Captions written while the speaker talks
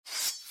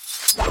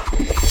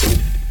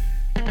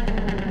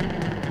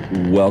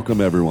Welcome,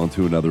 everyone,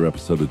 to another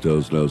episode of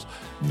Doe's Knows.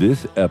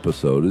 This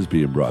episode is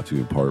being brought to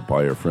you in part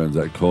by our friends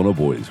at Kona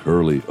Boys,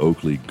 Hurley,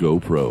 Oakley,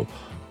 GoPro,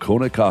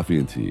 Kona Coffee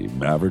and Tea,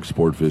 Maverick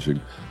Sport Fishing,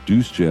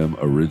 Deuce Gym,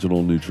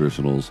 Original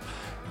Nutritionals,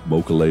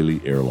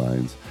 Mokulele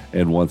Airlines,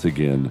 and once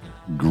again,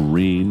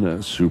 Green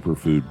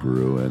Superfood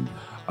Brew. And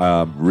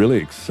I'm really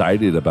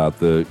excited about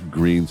the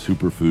Green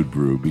Superfood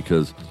Brew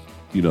because,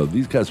 you know,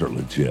 these guys are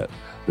legit.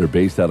 They're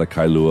based out of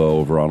Kailua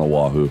over on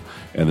Oahu,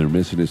 and their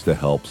mission is to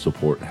help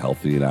support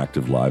healthy and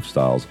active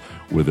lifestyles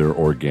with their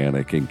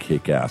organic and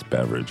kick-ass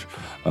beverage.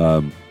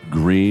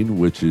 Green,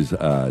 which is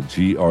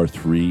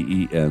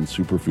GR3EN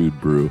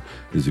Superfood Brew,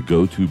 is a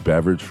go-to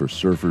beverage for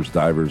surfers,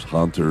 divers,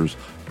 hunters,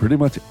 pretty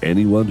much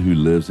anyone who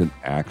lives an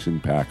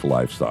action-packed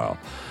lifestyle.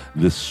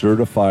 This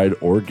certified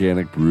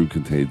organic brew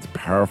contains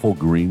powerful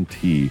green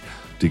tea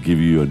to give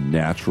you a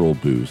natural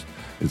boost.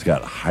 It's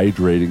got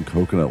hydrating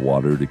coconut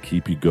water to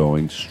keep you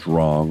going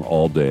strong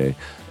all day,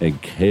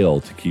 and kale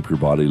to keep your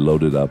body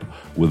loaded up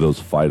with those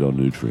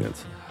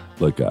phytonutrients.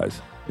 Look,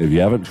 guys, if you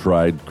haven't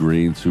tried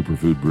Green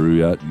Superfood Brew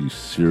yet, you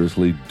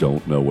seriously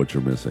don't know what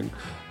you're missing.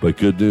 But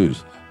good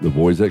news, the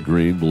boys at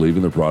Green believe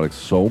in their product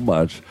so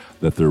much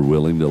that they're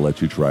willing to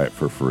let you try it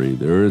for free.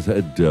 There is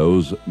a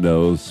Doe's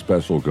Knows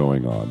special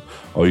going on.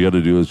 All you got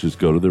to do is just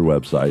go to their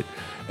website,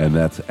 and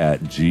that's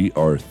at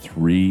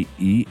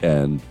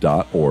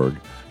gr3en.org.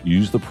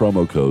 Use the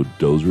promo code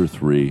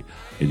DOZER3,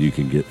 and you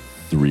can get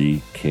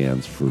 3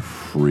 cans for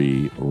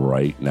free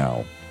right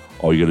now.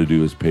 All you got to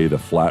do is pay the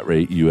flat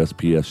rate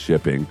USPS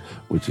shipping,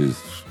 which is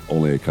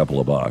only a couple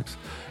of bucks,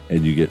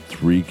 and you get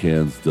 3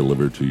 cans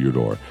delivered to your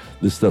door.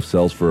 This stuff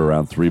sells for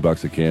around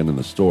 $3 a can in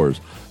the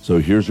stores, so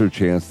here's your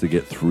chance to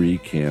get 3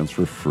 cans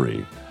for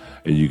free,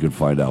 and you can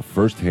find out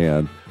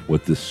firsthand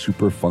what this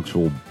super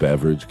functional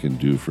beverage can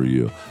do for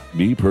you.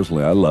 Me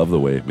personally, I love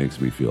the way it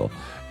makes me feel,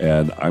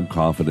 and I'm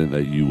confident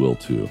that you will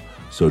too.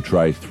 So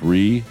try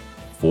 3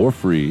 for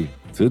free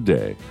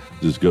today.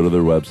 Just go to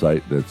their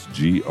website. That's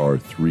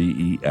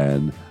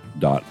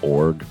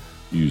gr3en.org.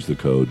 Use the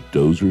code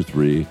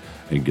DOZER3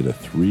 and get a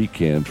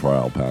 3-can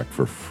trial pack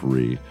for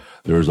free.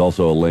 There is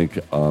also a link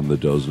on the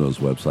Doe's Knows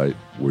website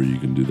where you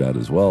can do that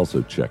as well,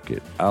 so check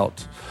it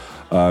out.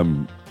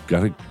 Got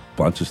a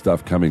bunch of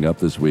stuff coming up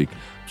this week.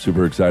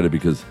 Super excited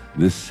because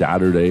this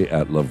Saturday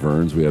at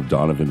Laverne's, we have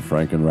Donovan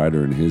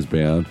Frankenrider and his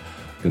band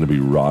going to be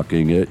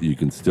rocking it. You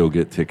can still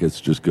get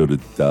tickets. Just go to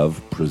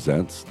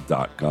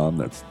dovepresents.com.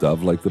 That's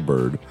Dove like the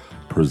bird,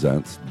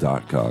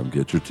 presents.com.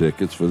 Get your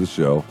tickets for the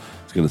show.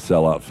 It's going to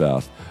sell out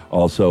fast.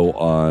 Also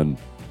on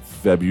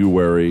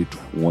February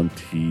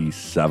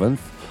 27th,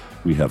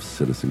 we have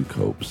Citizen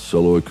Cope's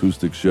solo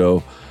acoustic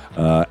show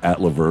at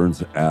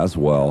Laverne's as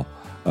well.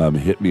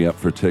 Hit me up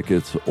for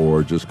tickets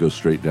or just go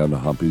straight down to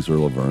Humpy's or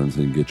Laverne's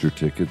and get your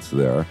tickets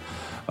there.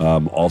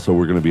 Also,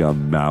 we're going to be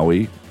on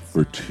Maui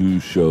for 2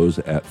 shows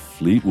at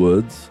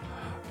Fleetwood's.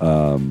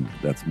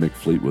 That's Mick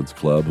Fleetwood's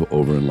club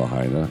over in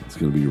Lahaina. It's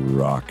going to be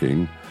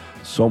rocking.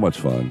 So much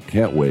fun.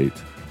 Can't wait.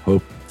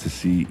 Hope to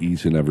see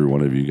each and every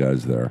one of you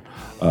guys there.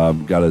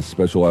 Got a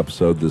special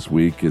episode this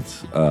week.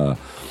 It's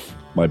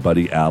my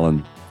buddy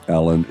Alan.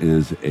 Alan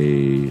is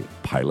a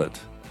pilot.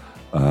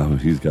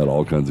 He's got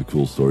all kinds of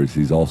cool stories.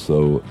 He's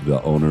also the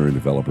owner and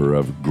developer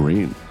of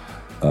Green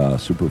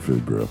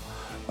Superfood Brew.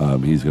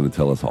 He's going to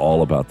tell us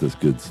all about this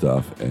good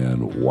stuff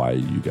and why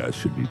you guys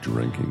should be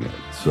drinking it.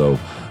 So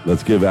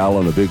let's give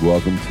Alan a big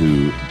welcome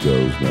to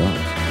Doe's Knows.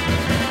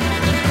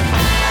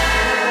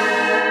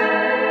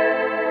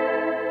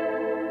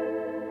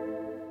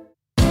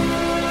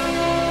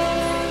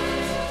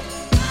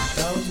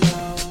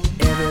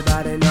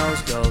 Everybody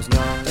knows Doe's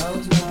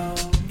Knows.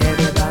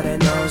 Everybody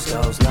knows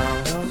Doe's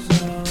Knows.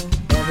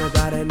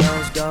 Everybody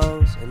knows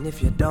Doe's, and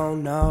if you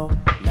don't know,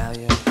 now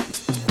you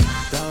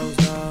Doe's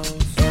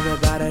Knows.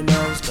 Everybody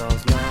knows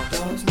Doe's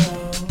Knows.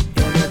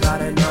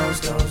 Everybody knows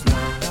Doe's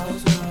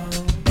Knows.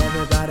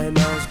 Everybody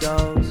knows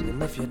Doe's,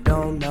 and if you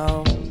don't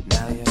know,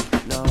 now you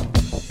know.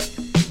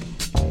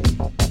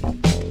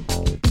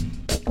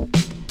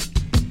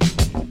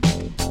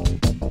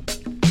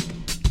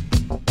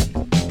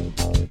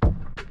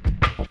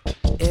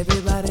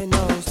 Everybody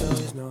knows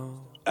Doe's Knows.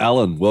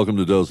 Alan, welcome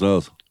to Doe's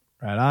Knows.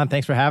 Right on.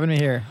 Thanks for having me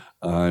here.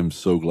 I'm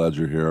so glad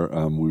you're here.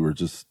 We were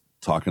just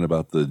talking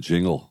about the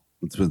jingle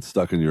that's been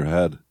stuck in your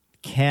head.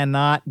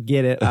 Cannot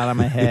get it out of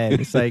my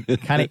head. It's like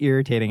kind of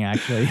irritating,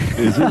 actually.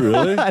 Is it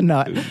really?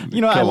 No,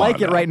 I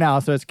like it now. right now,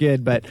 so it's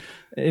good. But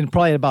in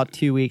probably about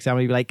 2 weeks, I'm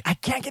going to be like, I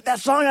can't get that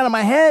song out of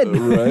my head.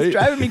 Right? It's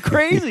driving me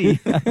crazy.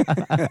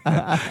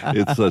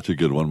 It's such a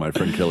good one. My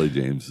friend Kelly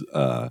James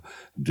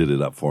did it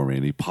up for me,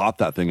 and he popped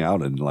that thing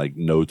out in like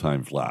no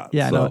time flat.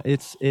 Yeah, so. no,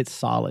 it's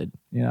solid.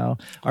 You know,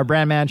 our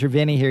brand manager,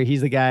 Vinny here,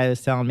 he's the guy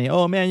that's telling me,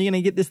 oh, man, you're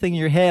going to get this thing in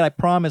your head. I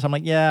promise. I'm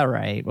like, yeah,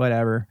 right,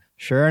 whatever.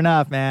 Sure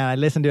enough, man, I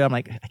listened to it. I'm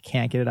like, I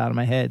can't get it out of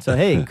my head. So,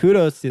 hey,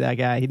 kudos to that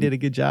guy. He did a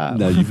good job.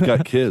 Now, you've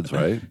got kids,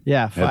 right?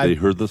 Yeah. Have they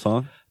heard the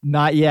song?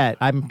 Not yet.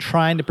 I'm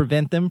trying to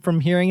prevent them from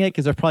hearing it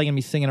because they're probably going to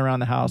be singing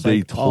around the house. They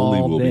like, totally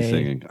all will day. be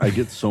singing. I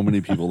get so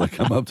many people that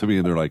come up to me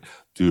and they're like,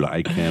 dude,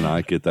 I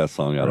cannot get that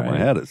song out of my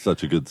head. It's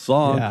such a good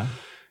song. Yeah.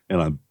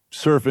 and I'm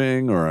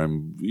surfing or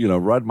I'm,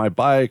 riding my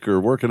bike or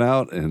working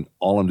out, and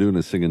all I'm doing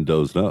is singing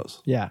Doe's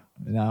Nose. Yeah.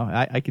 No,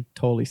 I could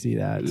totally see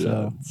that.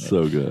 Yeah,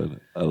 so good.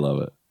 I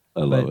love it.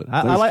 I love it.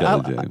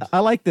 I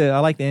like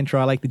the intro.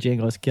 I like the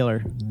jingle. It's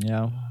killer.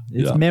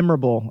 It's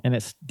memorable and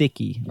it's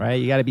sticky, right?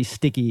 You got to be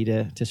sticky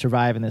to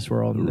survive in this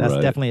world. That's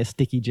definitely a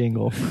sticky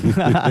jingle.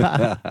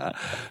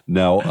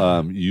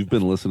 Now, you've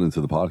been listening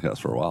to the podcast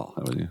for a while,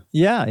 haven't you?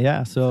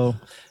 Yeah. So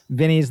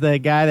Vinny's the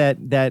guy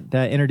that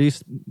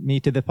introduced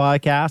me to the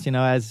podcast.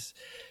 As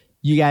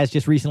you guys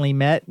just recently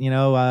met.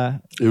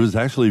 It was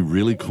actually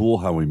really cool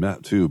how we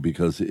met too,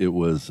 because it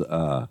was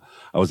I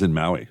was in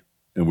Maui.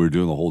 And we were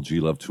doing the whole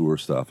G-Love tour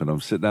stuff. And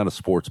I'm sitting at a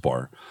sports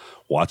bar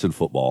watching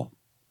football.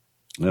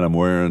 And I'm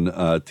wearing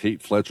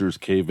Tate Fletcher's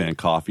Cave Van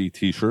Coffee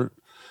t-shirt.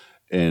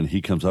 And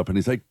he comes up and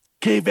he's like,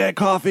 Cave Van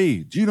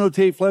Coffee, do you know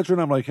Tate Fletcher?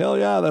 And I'm like, hell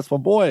yeah, that's my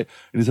boy. And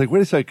he's like,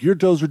 wait a sec, you're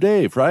Dozer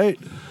Dave, right?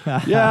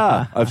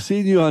 Yeah, I've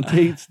seen you on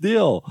Tate's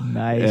deal.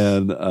 Nice.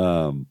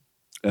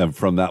 And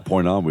from that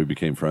point on, we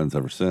became friends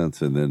ever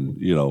since. And then,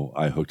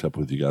 I hooked up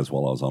with you guys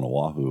while I was on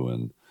Oahu.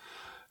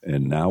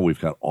 And now we've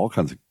got all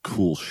kinds of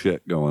cool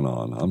shit going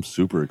on. I'm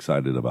super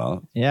excited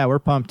about. Yeah, we're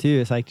pumped too.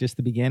 It's like just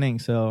the beginning.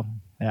 So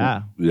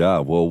yeah. Yeah.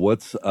 Well,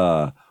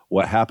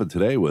 what happened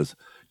today was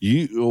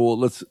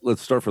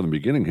let's start from the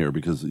beginning here,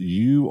 because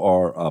you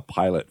are a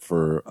pilot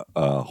for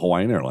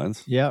Hawaiian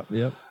Airlines. Yep.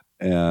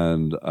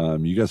 And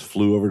you guys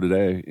flew over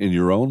today in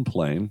your own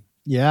plane.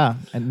 Yeah,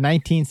 a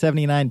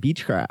 1979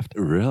 Beechcraft.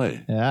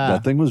 Really? Yeah.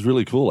 That thing was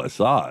really cool. I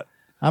saw it.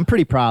 I'm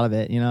pretty proud of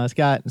it.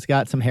 It's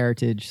got some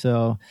heritage.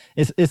 So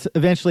it's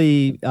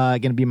eventually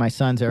going to be my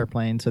son's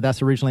airplane. So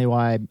that's originally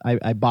why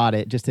I bought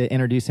it, just to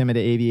introduce him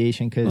into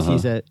aviation, because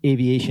he's an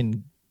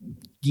aviation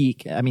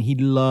geek. I mean, he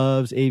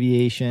loves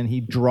aviation. He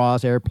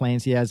draws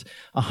airplanes. He has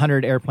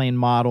 100 airplane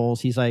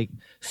models. He's like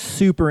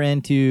super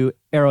into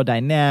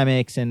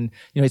aerodynamics, and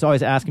he's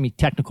always asking me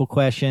technical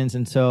questions.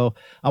 And so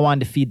I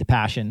wanted to feed the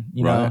passion.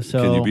 Right.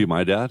 So can you be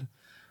my dad?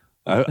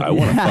 I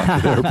want to fuck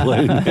an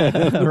airplane,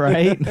 man.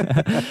 Right?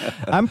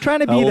 I'm trying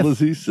to be. How old is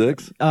he?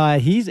 6?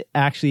 He's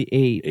actually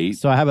 8. 8?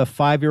 So I have a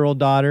 5-year-old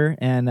daughter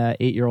and an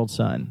 8-year-old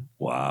son.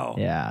 Wow.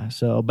 Yeah.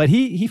 So, but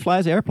he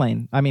flies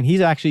airplane. I mean, he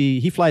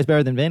flies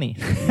better than Vinny.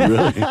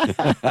 Really?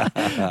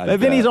 But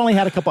Vinny's only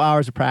had a couple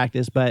hours of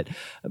practice, but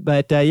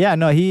yeah,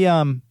 no,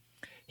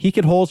 he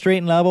could hold straight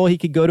and level. He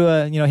could go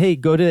to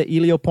go to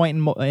Elio Point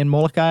in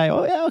Molokai.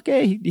 Oh yeah,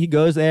 okay. He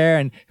goes there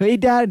and, hey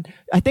Dad,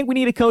 I think we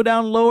need to go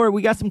down lower.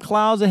 We got some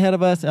clouds ahead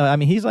of us. I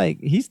mean, he's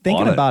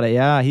thinking about it.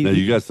 Yeah. Now,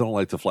 you guys don't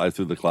like to fly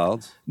through the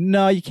clouds?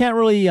 No, you can't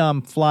really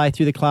fly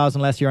through the clouds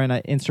unless you're on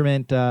an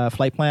instrument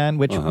flight plan,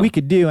 which we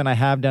could do, and I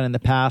have done in the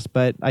past.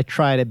 But I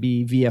try to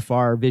be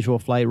VFR, visual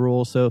flight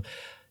rules, so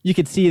you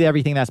could see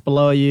everything that's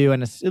below you,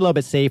 and it's a little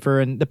bit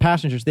safer. And the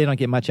passengers, they don't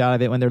get much out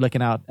of it when they're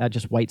looking out at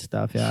just white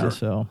stuff. Yeah, sure.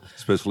 So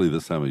especially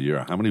this time of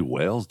year. How many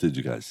whales did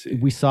you guys see?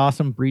 We saw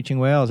some breaching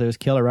whales. It was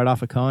killer right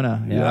off of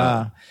Kona.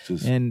 Yeah.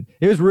 And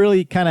it was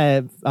really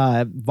kind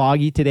of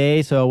foggy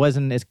today, so it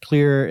wasn't as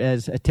clear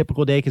as a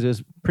typical day because it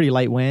was pretty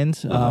light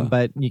winds.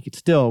 But you could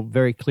still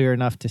very clear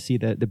enough to see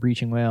the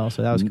breaching whale.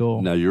 So that was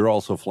cool. Now you're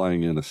also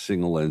flying in a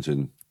single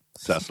engine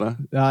Cessna?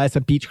 It's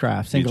a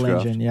Beechcraft, single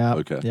engine. Yeah.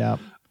 Okay. Yeah.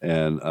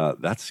 And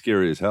that's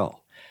scary as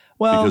hell.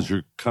 Well, because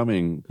you're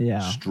coming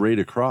straight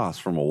across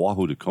from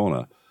Oahu to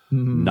Kona,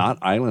 not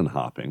island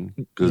hopping.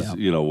 Because,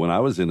 when I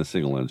was in a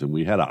single engine,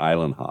 we had an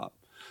island hop.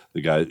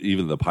 The guy,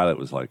 even the pilot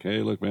was like,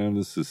 hey, look, man,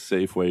 this is a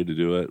safe way to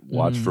do it.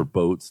 Watch for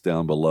boats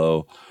down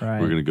below.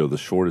 Right. We're going to go the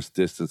shortest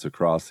distance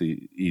across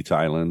each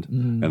island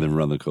and then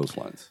run the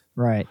coastlines.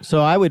 Right.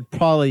 So I would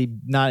probably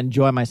not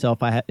enjoy myself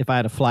if I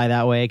had to fly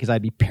that way, because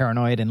I'd be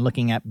paranoid and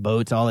looking at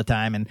boats all the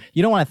time. And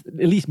you don't want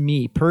to, at least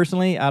me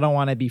personally, I don't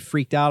want to be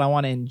freaked out. I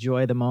want to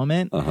enjoy the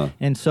moment.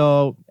 And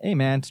so, hey,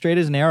 man, straight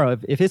as an arrow.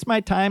 If it's my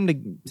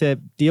time to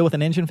deal with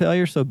an engine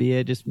failure, so be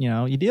it. Just,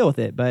 you deal with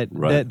it. But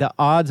the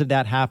odds of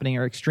that happening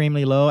are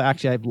extremely low.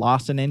 Actually, I've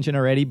lost an engine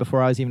already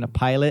before I was even a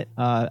pilot.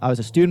 I was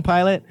a student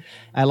pilot.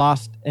 I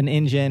lost an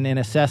engine in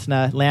a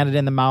Cessna, landed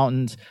in the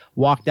mountains,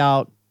 walked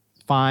out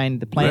fine.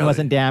 The plane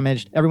wasn't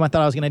damaged. Everyone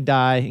thought I was going to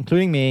die,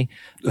 including me,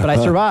 but I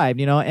survived,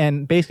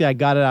 and basically I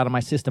got it out of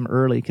my system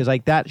early, because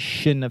that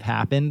shouldn't have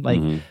happened.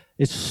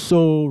 It's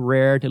so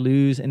rare to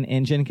lose an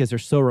engine because they're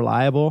so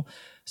reliable.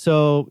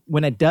 So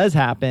when it does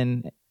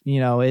happen,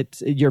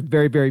 you're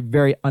very, very,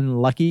 very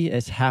unlucky.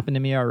 It's happened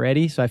to me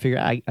already. So I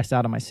figure it's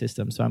out of my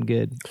system, so I'm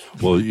good.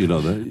 Well,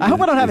 I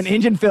hope I don't have an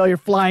engine failure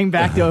flying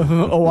back to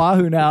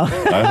Oahu now.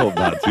 I hope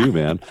not too,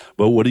 man.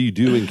 But what do you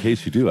do in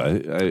case you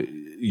do?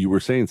 You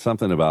were saying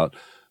something about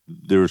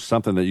there's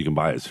something that you can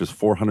buy. It's just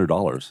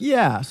 $400.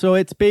 Yeah, so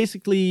it's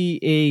basically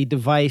a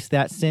device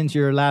that sends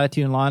your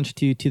latitude and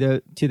longitude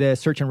to the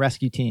search and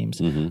rescue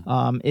teams.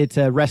 It's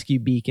a rescue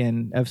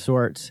beacon of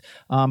sorts,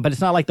 but it's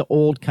not like the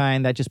old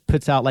kind that just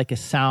puts out like a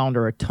sound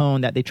or a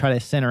tone that they try to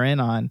center in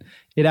on.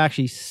 It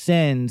actually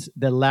sends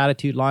the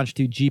latitude,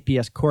 longitude,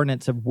 GPS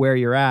coordinates of where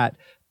you're at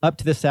up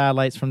to the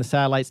satellites, from the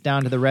satellites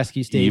down to the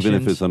rescue stations. Even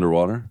if it's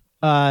underwater?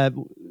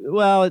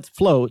 Well, it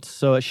floats,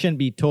 so it shouldn't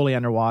be totally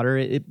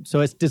underwater.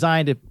 So it's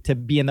designed to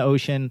be in the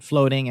ocean,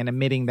 floating and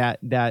emitting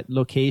that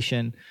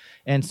location.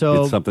 And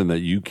so it's something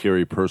that you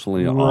carry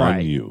personally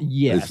on you.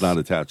 Yes. It's not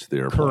attached to the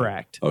airplane.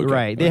 Correct. Okay.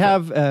 Right. They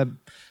have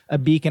a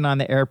beacon on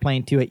the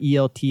airplane too, a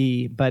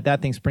ELT, but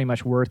that thing's pretty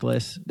much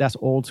worthless. That's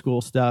old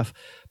school stuff.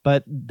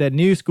 But the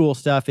new school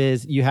stuff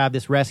is you have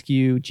this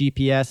rescue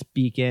GPS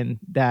beacon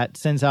that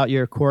sends out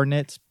your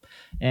coordinates,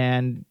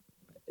 and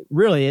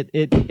really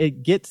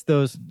it gets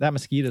that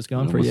mosquito's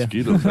going for you.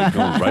 Mosquitoes like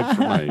going right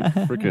for my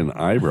freaking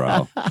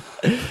eyebrow.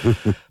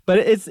 But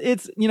it's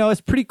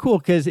it's pretty cool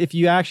because if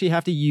you actually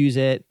have to use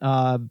it,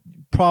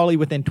 probably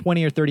within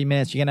 20 or 30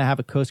 minutes, you're gonna have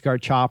a Coast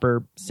Guard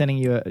chopper sending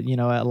you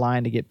a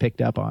line to get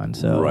picked up on.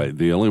 So right,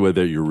 the only way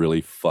that you're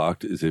really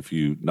fucked is if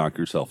you knock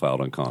yourself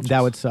out unconscious.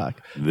 That would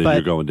suck. Then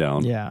you're going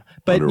down. Yeah,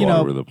 but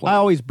with the plane. I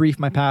always brief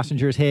my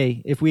passengers,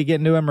 hey, if we get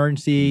into an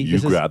emergency,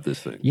 grab this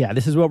thing. Yeah,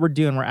 this is what we're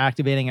doing. We're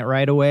activating it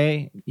right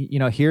away.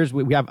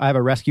 I have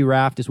a rescue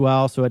raft as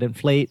well, so it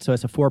inflates. So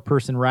it's a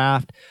 4-person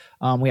raft.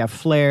 We have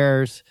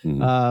flares.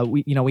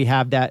 Mm-hmm. We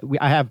have that.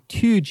 I have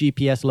 2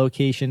 GPS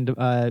location,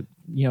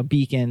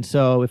 beacons.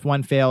 So if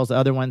one fails, the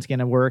other one's going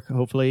to work,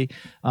 hopefully.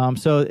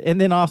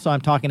 And then also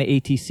I'm talking to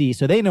ATC,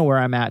 so they know where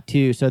I'm at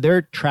too. So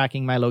they're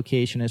tracking my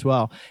location as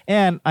well.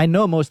 And I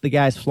know most of the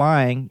guys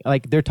flying,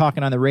 like they're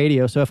talking on the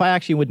radio. So if I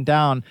actually went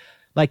down,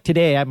 like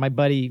today, my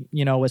buddy,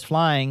 was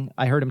flying.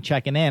 I heard him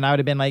checking in. I would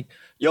have been like,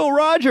 "Yo,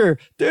 Roger,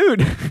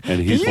 dude."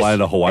 And he's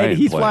flying a Hawaiian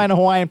plane. Flying a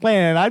Hawaiian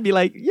plane, and I'd be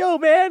like, "Yo,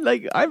 man,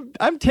 like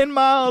I'm 10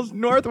 miles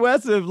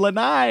northwest of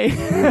Lanai.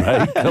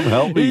 Right, come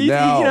help me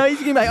now." He's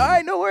gonna be like, "All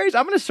right, no worries.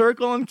 I'm gonna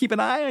circle and keep an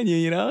eye on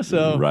you."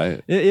 So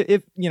right,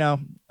 if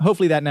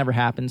hopefully that never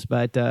happens,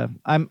 but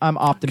I'm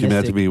optimistic. Can you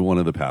have to be one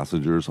of the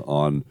passengers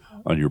on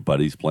your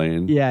buddy's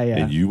plane? Yeah.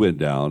 And you went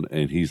down,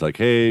 and he's like,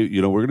 "Hey,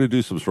 we're going to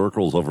do some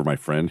circles over my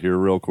friend here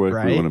real quick.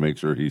 Right. We want to make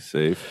sure he's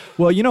safe."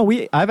 Well,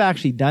 I've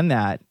actually done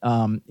that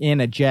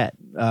in a jet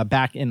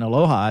back in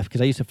Aloha,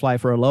 because I used to fly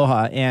for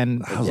Aloha,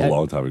 and that was a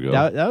long time ago.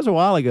 That was a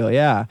while ago,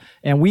 yeah.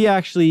 And we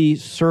actually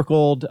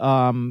circled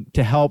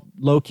to help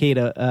locate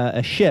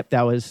a ship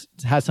that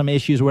had some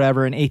issues or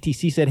whatever. And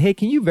ATC said, "Hey,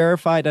 can you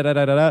verify da da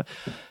da da da?"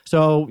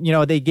 So,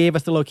 they gave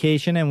us the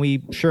location, and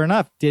we, sure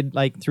enough, did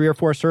like 3 or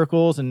 4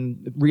 circles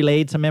and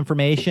relayed some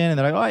information. And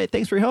they're like, "All right,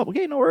 thanks for your help."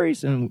 Okay, no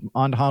worries. And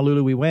on to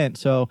Honolulu we went.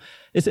 So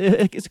it's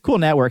a cool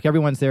network.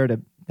 Everyone's there to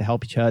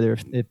help each other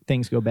if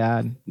things go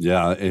bad.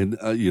 Yeah. And,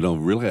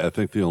 really, I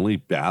think the only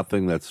bad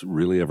thing that's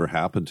really ever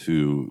happened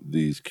to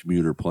these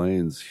commuter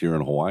planes here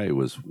in Hawaii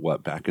was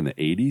back in the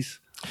 80s?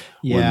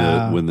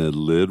 Yeah. When the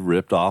lid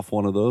ripped off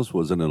one of those,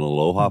 was it an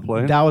Aloha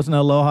plane? That was an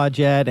Aloha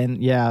jet,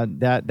 and yeah,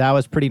 that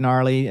was pretty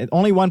gnarly.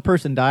 Only one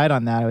person died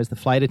on that. It was the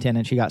flight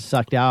attendant. She got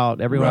sucked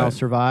out. Everyone else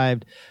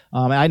survived.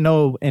 I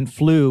know and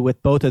flew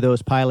with both of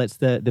those pilots,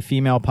 the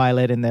female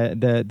pilot and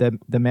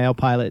the male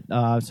pilot.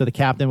 So the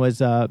captain was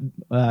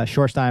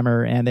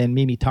Schorsteimer, and then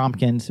Mimi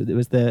Tompkins, it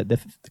was the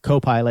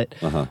co-pilot.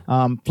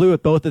 Flew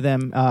with both of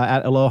them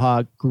at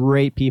Aloha.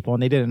 Great people,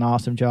 and they did an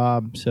awesome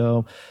job.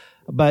 So.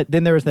 But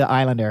then there was the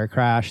Island Air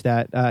crash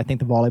that I think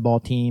the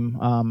volleyball team,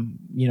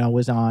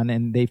 was on,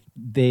 and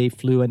they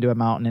flew into a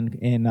mountain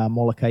in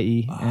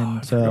Molokai,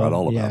 and so I forgot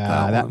all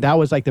about that one. That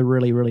was like the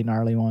really, really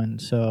gnarly one.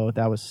 So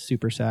that was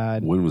super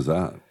sad. When was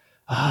that?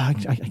 I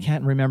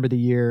can't remember the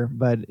year,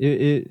 but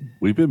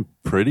we've been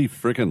pretty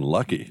freaking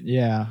lucky.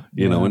 Yeah,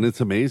 and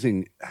it's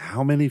amazing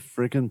how many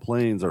freaking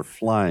planes are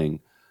flying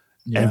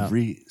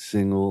every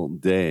single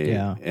day,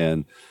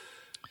 and.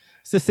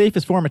 It's the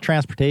safest form of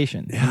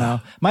transportation.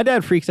 My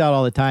dad freaks out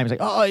all the time. He's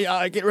like, "Oh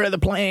yeah, get rid of the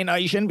plane. Oh,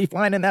 you shouldn't be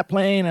flying in that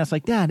plane." And I was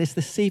like, "Dad, it's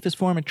the safest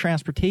form of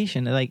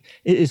transportation. Like,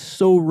 it is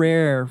so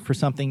rare for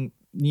something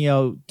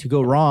to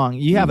go wrong.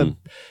 You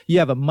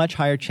have a much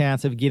higher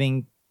chance of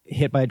getting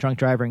hit by a drunk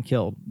driver and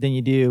killed than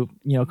you do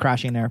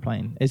crashing an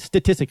airplane.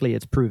 Statistically,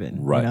 it's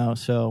proven. Right.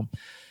 So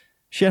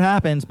shit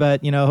happens,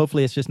 but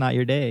hopefully it's just not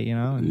your day.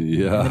 Yeah.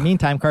 In the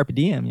meantime, carpe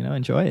diem.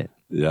 Enjoy it.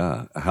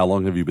 Yeah. How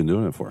long have you been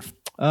doing it for?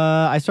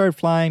 I started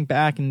flying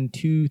back in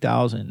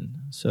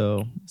 2000,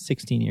 so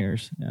 16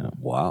 years. Yeah.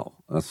 Wow,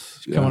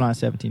 that's coming on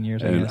 17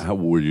 years. And how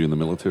were you in the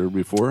military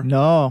before?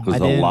 No, because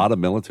a lot of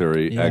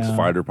military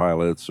ex-fighter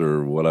pilots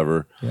or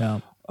whatever. Yeah.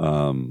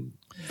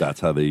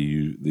 That's how they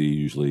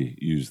usually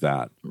use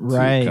that to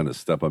kind of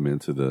step them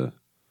into the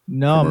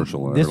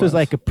commercial. This was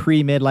like a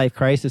pre-midlife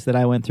crisis that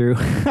I went through.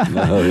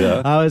 Oh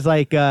yeah. I was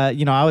like,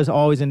 I was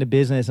always into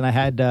business, and I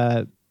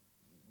had.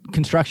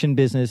 Construction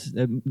business,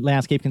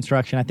 landscape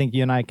construction. I think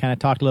you and I kind of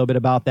talked a little bit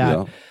about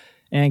that,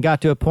 and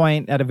got to a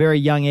point at a very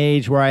young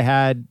age where I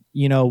had,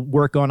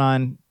 work going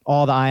on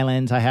all the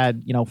islands. I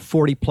had,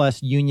 40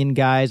 plus union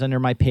guys under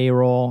my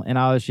payroll, and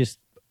I was just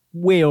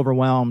way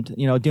overwhelmed,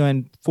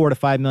 doing $4 to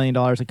 $5 million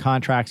of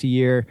contracts a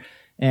year.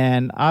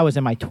 And I was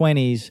in my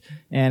 20s,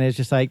 and it's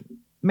just like,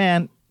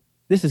 man,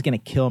 this is going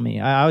to kill me.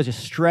 I was just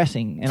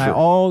stressing, and I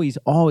always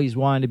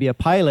wanted to be a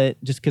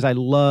pilot just because I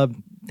loved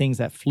things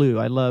that flew.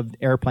 I loved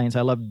airplanes.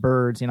 I loved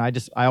birds.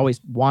 I always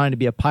wanted to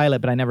be a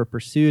pilot, but I never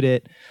pursued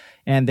it.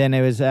 And then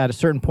it was at a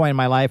certain point in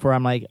my life where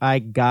I'm like, I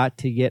got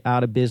to get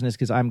out of business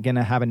because I'm going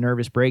to have a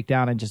nervous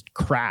breakdown and just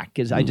crack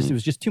because it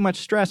was just too much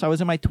stress. I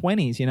was in my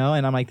 20s, you know,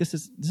 and I'm like, this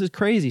is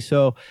crazy.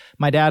 So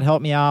my dad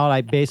helped me out.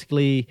 I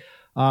basically,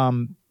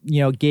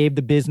 gave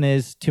the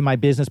business to my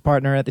business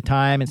partner at the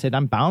time and said,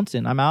 I'm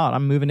bouncing. I'm out.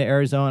 I'm moving to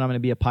Arizona. I'm going to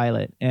be a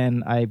pilot.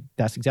 And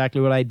that's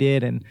exactly what I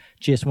did and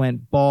just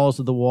went balls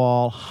to the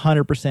wall,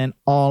 100%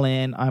 all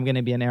in. I'm going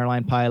to be an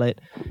airline pilot.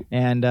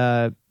 And,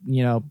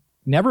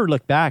 never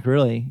looked back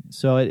really.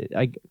 So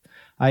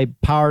I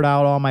powered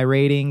out all my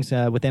ratings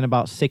within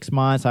about 6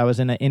 months. I was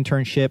in an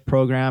internship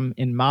program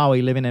in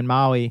Maui, living in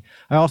Maui.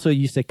 I also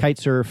used to kite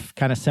surf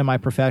kind of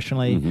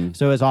semi-professionally.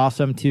 So it was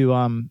awesome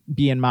to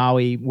be in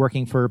Maui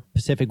working for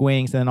Pacific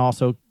Wings and then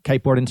also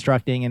kiteboard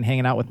instructing and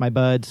hanging out with my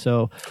buds.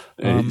 So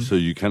so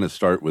you kind of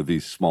start with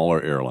these smaller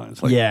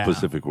airlines like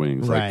Pacific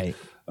Wings. Right.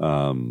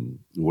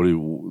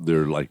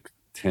 They're like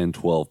 10,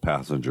 12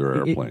 passenger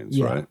airplanes,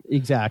 right?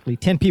 Exactly.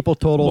 10 people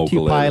total,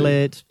 Local 2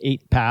 pilots,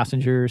 8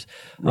 passengers.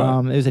 Right.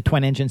 It was a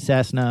twin engine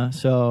Cessna.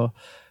 So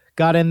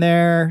got in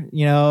there,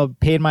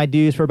 paid my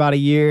dues for about a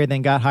year,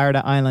 then got hired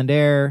at Island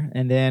Air.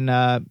 And then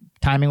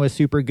timing was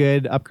super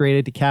good,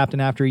 upgraded to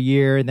captain after a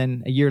year. And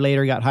then a year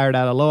later got hired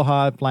at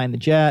Aloha, flying the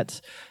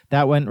jets.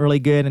 That went really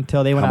good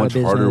until they went out of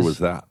business. How much harder was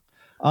that?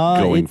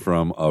 Going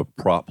from a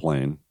prop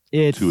plane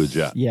to a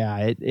jet?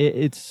 Yeah,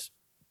 it's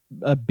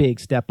a big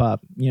step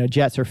up.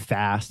 Jets are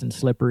fast and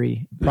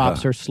slippery.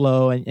 Props are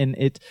slow,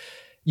 and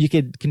you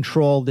could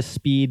control the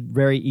speed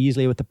very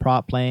easily with the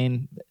prop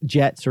plane.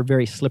 Jets are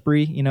very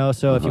slippery,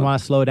 so if you want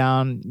to slow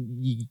down,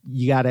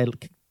 you got to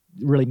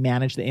really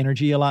manage the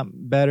energy a lot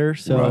better.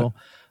 So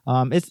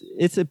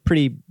it's a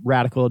pretty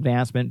radical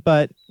advancement,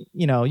 but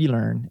you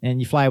learn and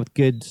you fly with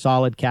good,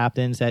 solid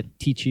captains that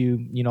teach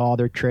you, all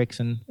their tricks,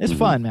 and it's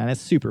fun, man.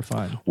 It's super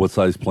fun. What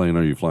size plane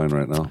are you flying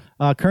right now?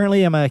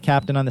 Currently, I'm a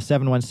captain on the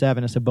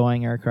 717. It's a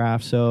Boeing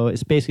aircraft, so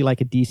it's basically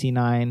like a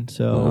DC-9.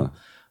 So,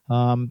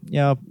 on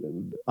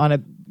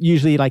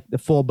usually like the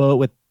full boat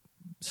with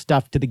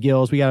stuff to the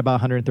gills. We got about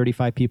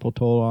 135 people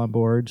total on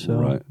board.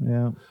 So,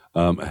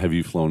 have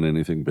you flown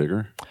anything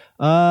bigger?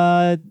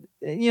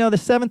 The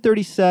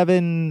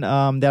 737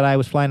 that I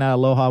was flying out of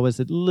Aloha was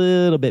a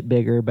little bit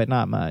bigger, but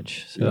not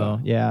much. So,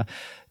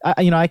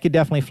 I could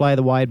definitely fly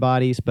the wide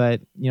bodies,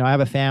 but, I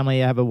have a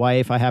family, I have a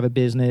wife, I have a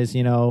business,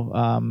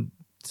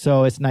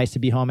 so it's nice to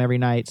be home every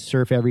night,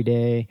 surf every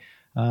day,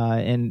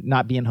 and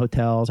not be in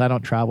hotels. I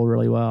don't travel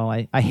really well.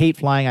 I hate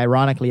flying,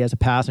 ironically, as a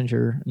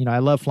passenger. I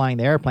love flying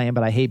the airplane,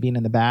 but I hate being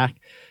in the back.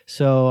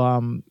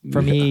 So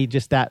for me,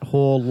 just that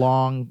whole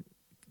long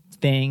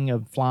thing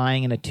of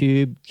flying in a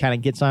tube kind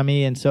of gets on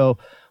me. And so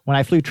when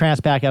I flew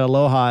Transpac at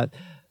Aloha,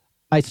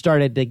 I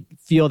started to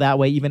feel that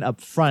way even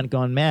up front,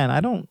 going, man, I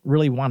don't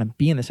really want to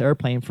be in this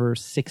airplane for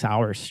 6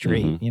 hours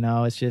straight.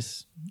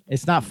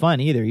 It's not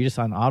fun either. You're just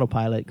on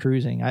autopilot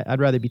cruising.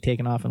 I'd rather be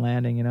taking off and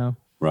landing,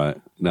 Right.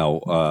 Now,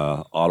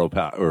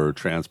 Autopac or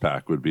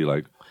Transpac would be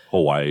like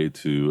Hawaii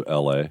to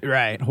LA.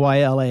 Right.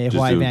 Hawaii, LA, just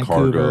Hawaii,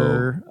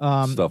 Vancouver.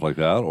 Stuff like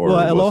that? Or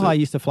Aloha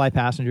used to fly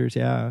passengers,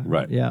 yeah.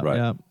 Right. Yeah. Right.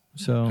 Yeah.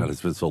 So God,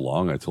 it's been so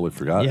long. I totally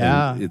forgot.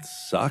 Yeah. And it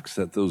sucks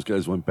that those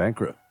guys went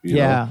bankrupt. You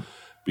know?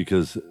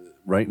 Because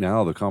right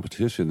now the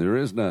competition, there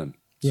is none.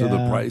 So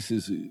the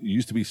prices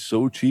used to be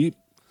so cheap.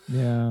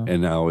 Yeah.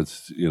 And now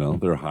it's,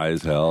 they're high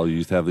as hell. You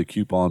used to have the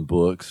coupon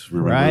books.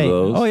 Remember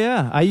those? Oh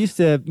yeah. I used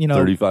to,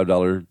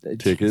 $35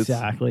 tickets.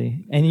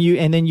 Exactly.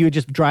 And then you would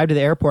just drive to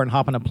the airport and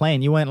hop on a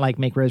plane. You wouldn't like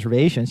make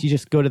reservations. You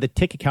just go to the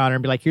ticket counter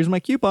and be like, here's my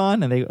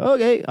coupon. And they go,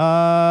 okay,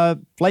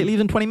 flight leaves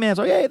in 20 minutes.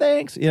 Okay,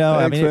 thanks.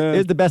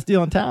 It's the best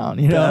deal in town.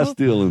 Best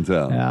deal in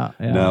town. Yeah.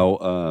 Now,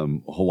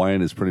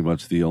 Hawaiian is pretty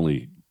much the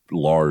only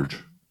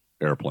large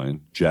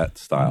airplane, jet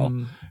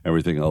style.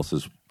 Everything else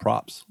is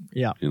props.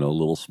 Yeah.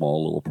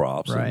 Little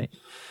props. Right.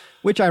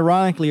 Which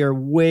ironically are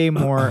way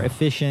more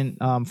efficient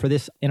for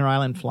this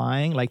inter-island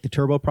flying, like the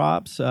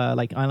turboprops,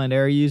 like Island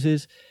Air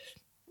uses.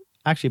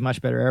 Actually,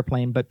 much better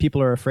airplane, but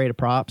people are afraid of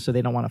props, so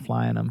they don't want to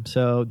fly in them.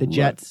 So the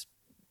jets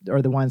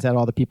are the ones that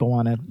all the people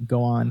want to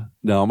go on.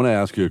 Now, I'm going to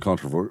ask you a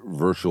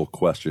controversial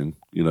question.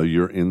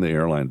 You're in the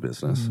airline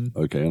business,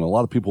 okay? And a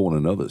lot of people want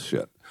to know this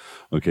shit,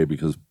 okay?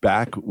 Because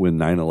back when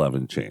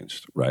 9/11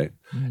 changed, right?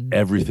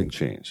 Everything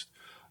changed.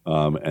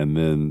 And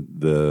then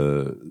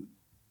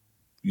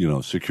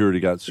security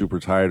got super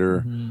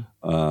tighter.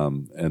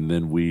 And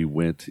then we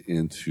went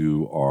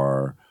into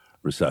our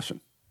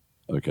recession.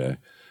 Okay.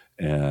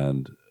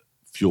 And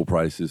fuel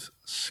prices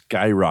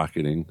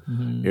skyrocketing.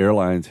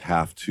 Airlines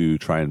have to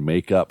try and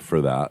make up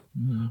for that,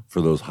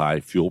 for those high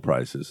fuel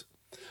prices.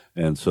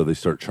 And so they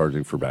start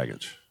charging for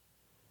baggage.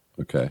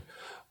 Okay.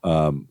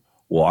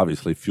 Well,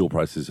 obviously, fuel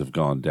prices have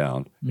gone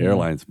down.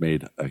 Airlines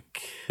made a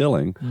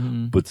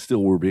killing, but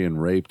still we're being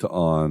raped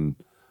on,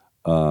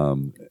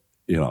 I'm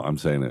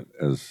saying it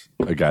as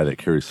a guy that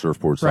carries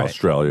surfboards to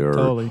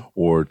Australia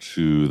or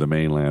to the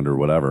mainland or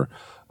whatever.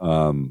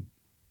 Do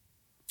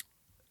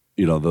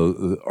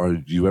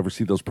you ever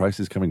see those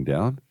prices coming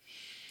down?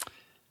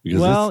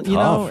 Because Well, it's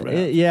tough,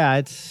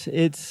 man.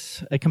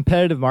 it's a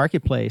competitive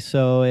marketplace.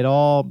 So it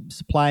all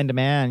supply and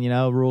demand,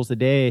 rules the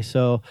day.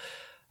 So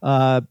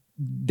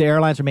the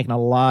airlines are making a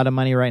lot of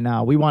money right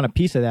now. We want a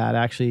piece of that.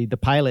 Actually, the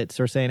pilots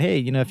are saying, hey,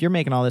 if you're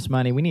making all this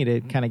money, we need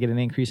to kind of get an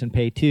increase in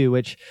pay too,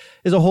 which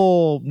is a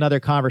whole nother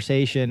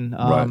conversation.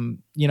 Right.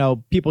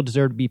 People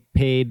deserve to be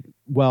paid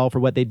well for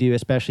what they do,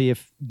 especially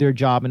if their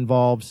job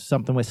involves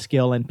something with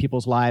skill and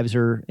people's lives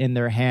are in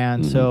their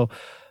hands. So,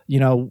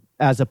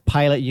 as a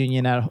pilot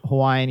union at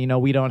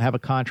Hawaiian, we don't have a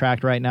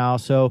contract right now.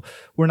 So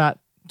we're not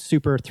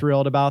super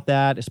thrilled about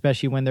that,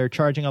 especially when they're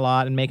charging a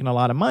lot and making a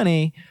lot of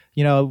money.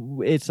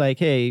 It's like,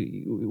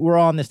 hey, we're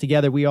all in this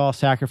together. We all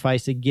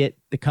sacrifice to get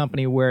the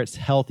company where it's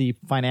healthy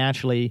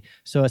financially.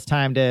 So it's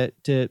time to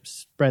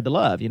spread the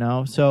love,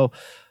 So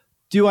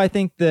do I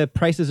think the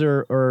prices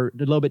are a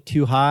little bit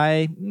too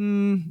high?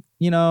 They're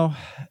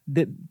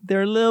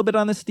a little bit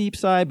on the steep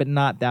side, but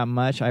not that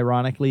much.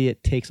 Ironically,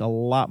 it takes a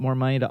lot more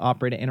money to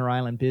operate an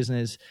inter-island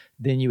business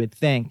than you would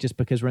think, just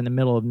because we're in the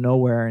middle of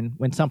nowhere. And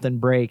when something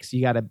breaks,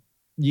 you got to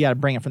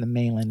bring it from the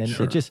mainland. And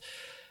Sure.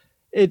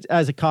 It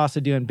as a cost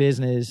of doing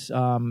business,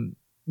 in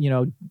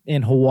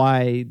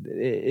Hawaii,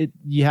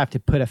 you have to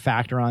put a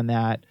factor on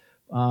that.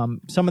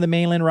 Some of the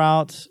mainland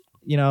routes,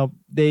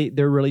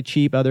 they're really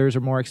cheap. Others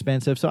are more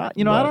expensive. So, I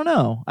don't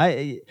know.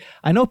 I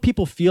know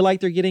people feel like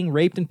they're getting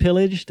raped and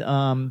pillaged,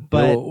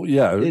 but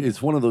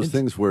it's one of those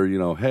things where,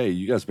 hey,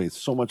 you guys made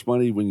so much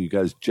money when you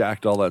guys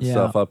jacked all that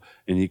stuff up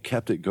and you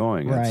kept it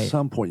going. Right. At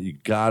some point, you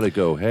got to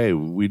go, hey,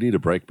 we need a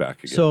break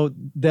back again. So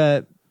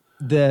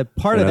the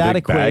part of that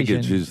equation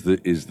baggage is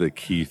the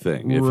key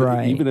thing.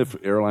 Even if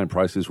airline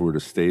prices were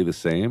to stay the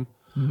same,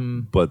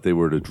 but they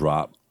were to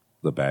drop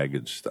the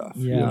baggage stuff,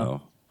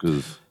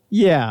 because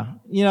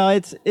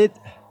it's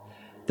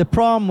the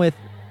problem with,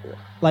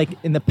 like,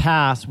 in the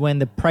past when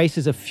the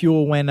prices of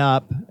fuel went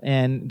up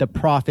and the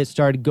profits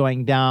started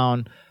going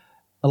down,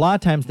 a lot of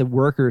times the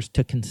workers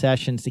took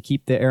concessions to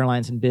keep the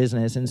airlines in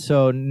business. And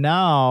so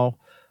now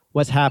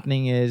what's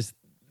happening is,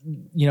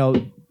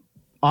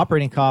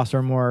 operating costs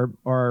are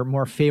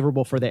more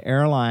favorable for the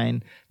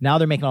airline. Now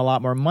they're making a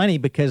lot more money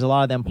because a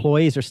lot of the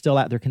employees are still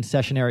at their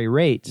concessionary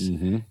rates.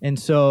 And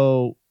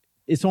so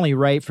it's only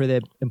right for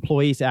the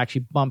employees to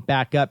actually bump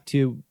back up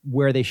to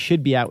where they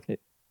should be at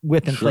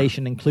with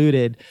inflation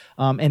included.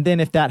 And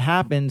then if that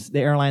happens, the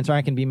airlines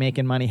aren't going to be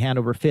making money hand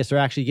over fist. They're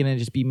actually going to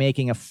just be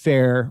making a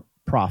fair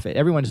profit.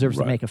 Everyone deserves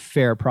to make a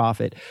fair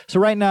profit. So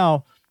right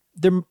now,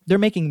 they're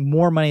making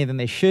more money than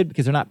they should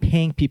because they're not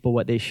paying people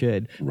what they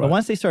should. Right. But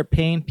once they start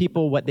paying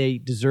people what they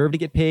deserve to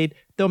get paid,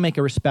 they'll make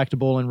a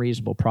respectable and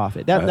reasonable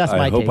profit. That's my take on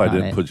it. I hope I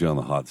didn't put you on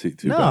the hot seat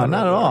too. No,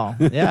 not at all.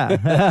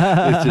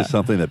 Yeah. It's just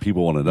something that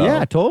people want to know.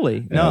 Yeah,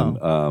 totally. No.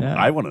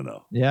 I want to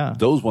know. Yeah.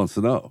 Doze wants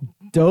to know.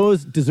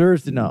 Doze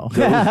deserves to know.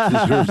 Doze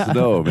deserves to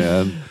know,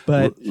 man.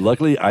 But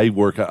luckily, I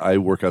work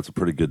out some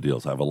pretty good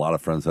deals. I have a lot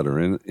of friends that are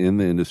in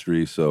the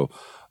industry, so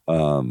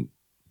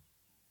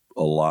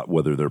a lot,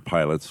 whether they're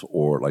pilots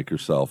or like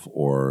yourself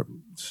or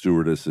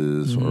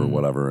stewardesses or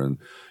whatever. And,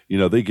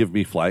 they give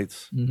me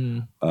flights.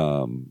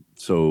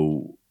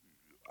 So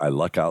I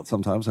luck out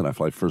sometimes and I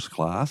fly first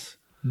class.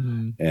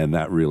 And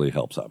that really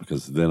helps out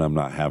because then I'm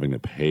not having to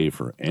pay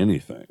for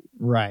anything.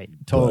 Right.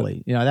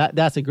 Totally. But,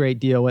 that's a great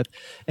deal with,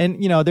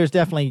 and, there's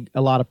definitely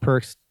a lot of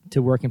perks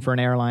to working for an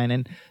airline.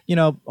 And,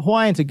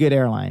 Hawaiian's a good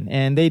airline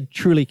and they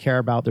truly care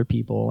about their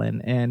people.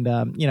 And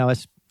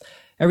it's,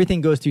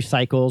 everything goes through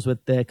cycles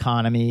with the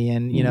economy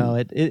and,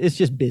 it's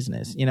just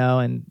business,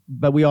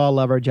 but we all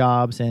love our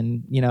jobs.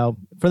 And,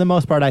 for the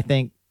most part, I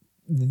think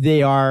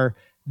they are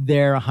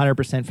there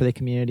 100% for the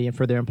community and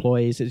for their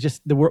employees. It's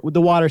just the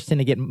waters tend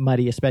to get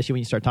muddy, especially when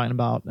you start talking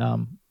about,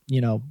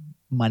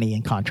 money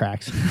and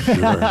contracts.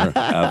 Sure,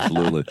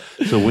 absolutely.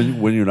 So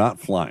when you're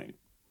not flying,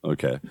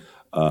 okay,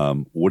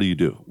 what do you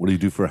do? What do you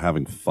do for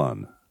having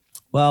fun?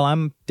 Well,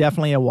 I'm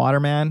definitely a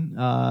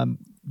waterman.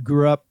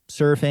 Grew up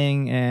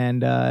surfing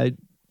and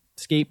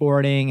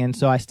skateboarding, and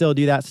so I still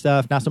do that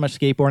stuff. Not so much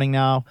skateboarding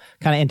now.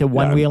 Kind of into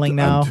one-wheeling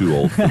now. I'm too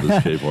old for the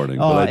skateboarding,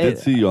 but I did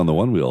see you on the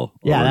one wheel.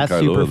 Yeah, that's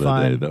super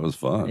fun. That was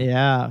fun.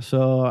 Yeah,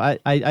 so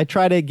I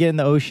try to get in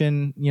the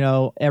ocean,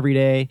 every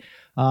day.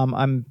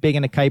 I'm big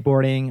into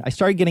kiteboarding. I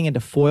started getting into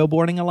foil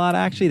boarding a lot,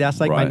 actually.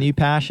 That's like my new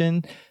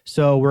passion.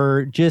 So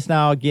we're just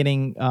now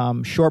getting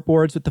short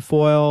boards with the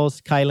foils.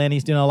 Kai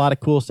Lenny's doing a lot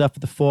of cool stuff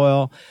with the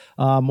foil.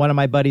 One of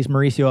my buddies,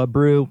 Mauricio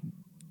Abreu,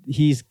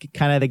 he's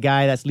kind of the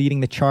guy that's leading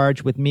the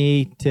charge with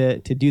me to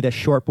do the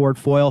shortboard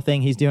foil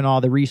thing. He's doing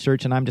all the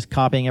research and I'm just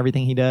copying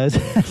everything he does.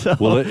 So.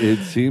 Well, it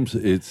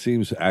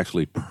seems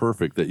actually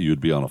perfect that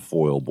you'd be on a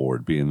foil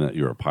board, being that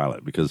you're a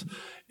pilot, because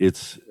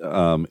it's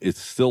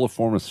still a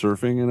form of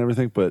surfing and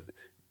everything, but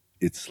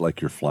it's like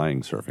you're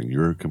flying surfing.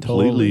 You're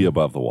completely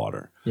above the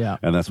water. Yeah.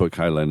 And that's what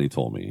Kai Lenny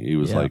told me. He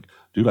was like,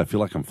 dude, I feel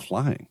like I'm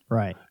flying.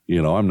 Right.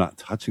 I'm not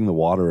touching the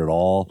water at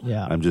all.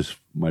 Yeah.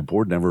 My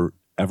board never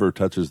ever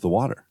touches the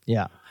water.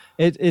 Yeah.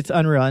 It's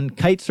unreal. And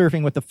kite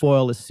surfing with the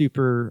foil is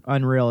super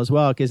unreal as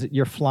well because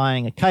you're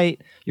flying a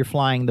kite, you're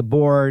flying the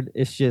board.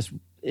 It's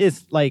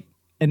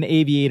an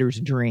aviator's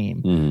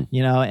dream,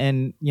 you know,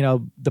 and, you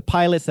know, the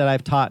pilots that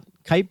I've taught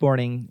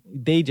kiteboarding,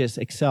 they just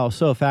excel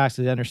so fast.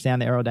 They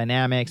understand the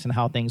aerodynamics and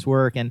how things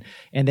work. And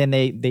then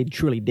they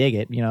truly dig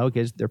it, you know,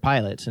 because they're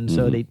pilots. And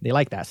so they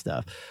like that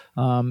stuff.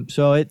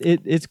 So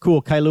it's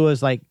cool. Kailua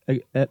is like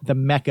the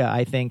mecca,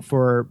 I think,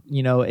 for,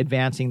 you know,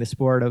 advancing the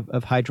sport of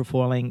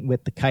hydrofoiling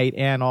with the kite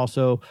and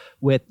also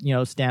with, you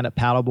know, stand-up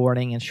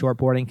paddleboarding and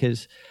shortboarding,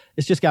 because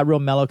it's just got real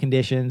mellow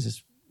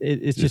conditions.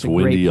 It's just a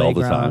windy great all the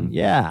playground. time.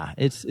 Yeah,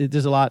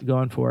 there's a lot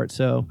going for it.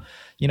 So,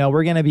 you know,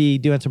 we're going to be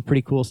doing some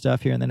pretty cool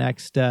stuff here in the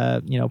next,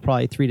 you know,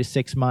 probably 3 to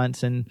 6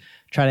 months, and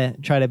try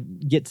to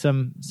get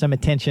some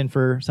attention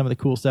for some of the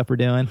cool stuff we're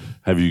doing.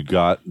 Have you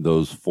got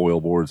those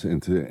foil boards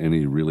into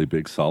any really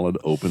big, solid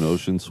open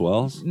ocean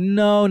swells?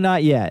 No,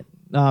 not yet.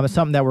 It's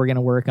something that we're going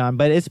to work on,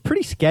 but it's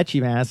pretty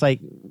sketchy, man. It's like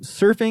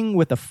surfing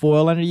with a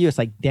foil under you. It's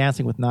like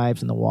dancing with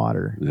knives in the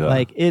water. Yeah.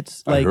 Like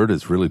it's like, I heard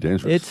it's really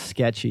dangerous. it's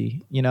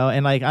sketchy, you know,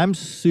 and like I'm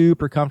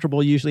super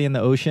comfortable usually in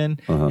the ocean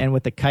and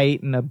with the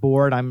kite and the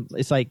board,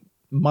 it's like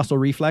muscle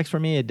reflex for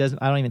me. I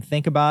don't even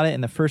think about it.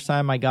 And the first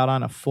time I got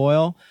on a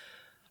foil,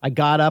 I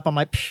got up, I'm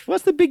like,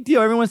 what's the big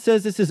deal? Everyone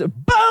says this is a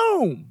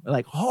boom.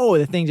 Like, oh,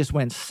 the thing just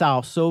went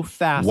south so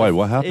fast. Why?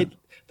 What happened?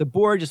 The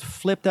board just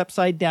flipped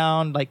upside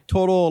down, like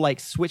total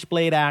like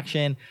switchblade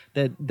action.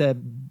 The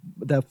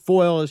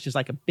foil is just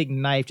like a big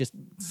knife, just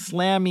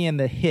slammed me in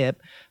the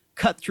hip,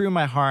 cut through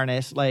my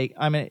harness. Like,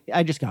 I mean,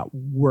 I just got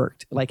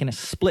worked. Like in a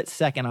split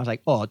second, I was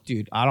like, oh,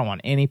 dude, I don't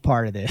want any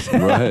part of this.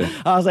 Right.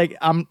 I was like,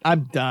 I'm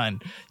done.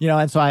 You know,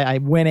 and so I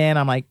went in,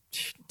 I'm like,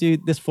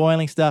 dude, this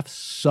foiling stuff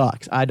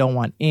sucks. I don't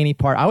want any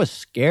part. I was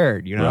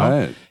scared, you know?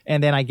 Right.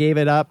 And then I gave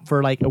it up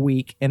for like a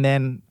week, and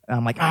then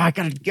I'm like, I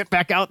gotta get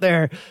back out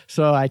there.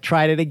 So I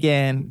tried it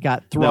again,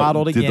 got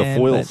throttled Did again. the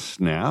foil but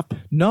snap?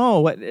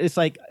 no, it's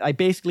like I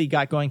basically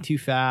got going too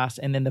fast,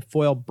 and then the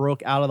foil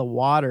broke out of the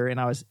water, and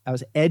I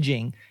was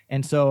edging,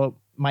 and so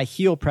my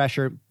heel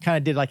pressure kind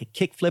of did like a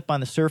kick flip on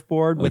the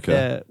surfboard with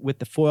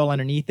the foil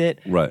underneath it,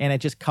 Right. and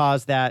it just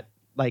caused that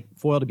like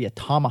foil to be a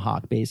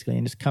tomahawk basically,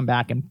 and just come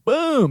back and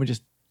boom, it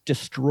just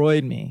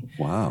destroyed me.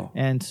 Wow.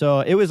 And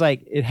so it was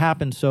like it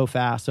happened so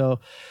fast. So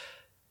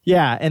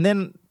yeah, and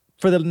then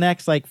for the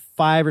next like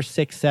 5 or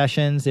 6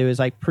 sessions, it was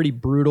like pretty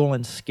brutal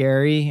and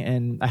scary,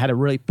 and I had to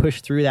really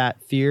push through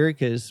that fear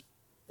because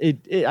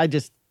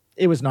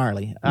it was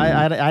gnarly.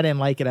 I didn't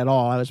like it at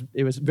all.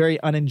 It was very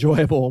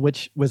unenjoyable,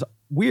 which was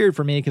weird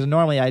for me because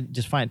normally I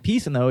just find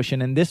peace in the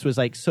ocean, and this was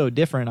like so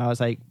different. I was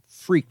like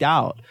freaked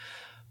out,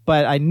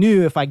 but I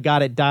knew if I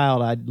got it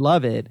dialed, I'd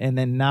love it. And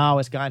then now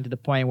it's gotten to the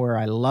point where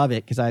I love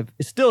it because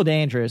it's still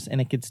dangerous and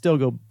it could still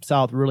go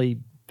south really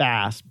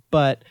fast,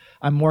 but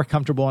I'm more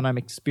comfortable and I'm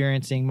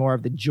experiencing more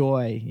of the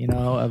joy, you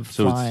know, of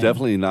So flying. it's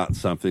definitely not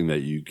something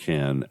that you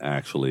can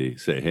actually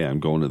say, hey, I'm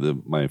going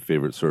to my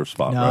favorite surf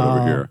spot No. right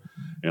over here,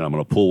 and I'm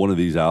going to pull one of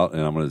these out,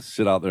 and I'm going to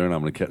sit out there, and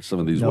I'm going to catch some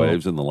of these No.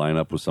 waves in the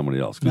lineup with somebody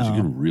else, because you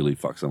can really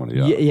fuck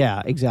somebody up.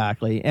 Yeah,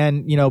 exactly.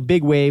 And, you know,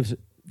 big waves,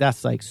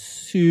 that's like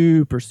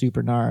super,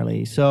 super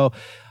gnarly. So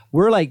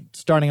we're like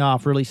starting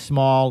off really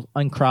small,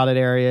 uncrowded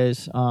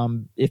areas.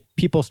 If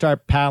people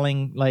start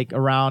paddling like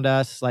around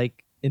us,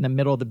 like in the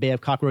middle of the Bay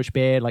of Cockroach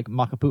Bay, like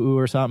Makapu'u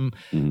or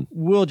something,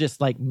 we'll just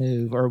like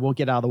move or we'll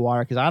get out of the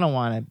water because I don't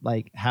want to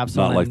like have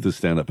someone. Not like the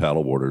stand-up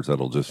paddle boarders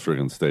that'll just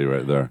friggin' stay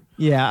right there.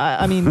 Yeah,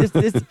 I mean, this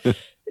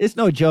it's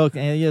no joke.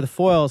 And you know, the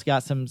foil's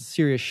got some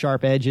serious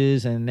sharp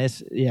edges, and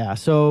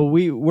so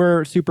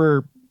we're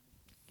super,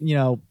 you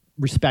know,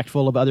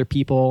 respectful of other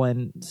people,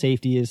 and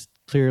safety is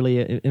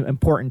clearly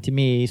important to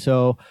me.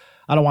 So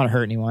I don't want to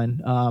hurt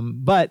anyone.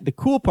 But the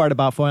cool part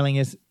about foiling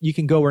is you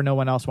can go where no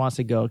one else wants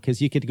to go,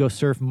 because you could go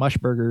surf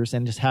Mushburgers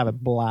and just have a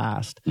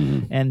blast.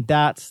 And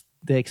that's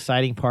the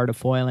exciting part of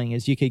foiling,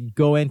 is you could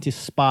go into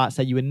spots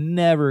that you would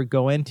never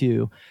go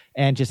into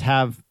and just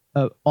have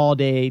all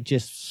day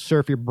just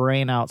surf your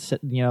brain out,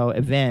 you know,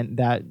 event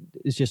that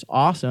is just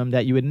awesome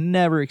that you would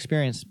never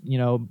experience, you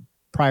know,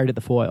 prior to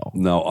the foil.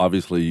 Now,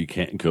 obviously, you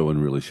can't go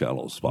in really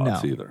shallow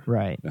spots either.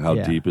 Right. How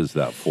deep is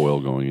that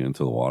foil going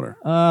into the water?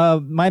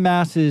 My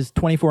mass is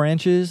 24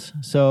 inches,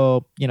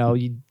 so you know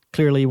you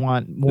clearly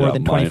want more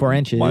than 24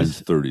 inches. Mine's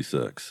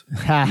 36.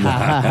 Wait,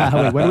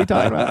 what are we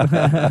talking about?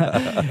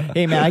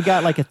 Hey man, I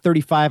got like a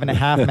 35 and a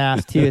half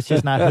mass too. It's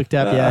just not hooked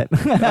up yet.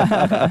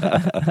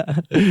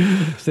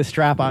 It's the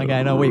strap-on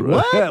guy. No, wait,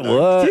 what?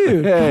 What?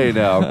 Dude. Hey,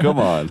 now, come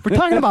on. We're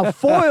talking about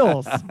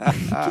foils.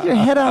 Get your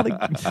head out of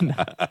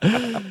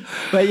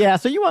But yeah,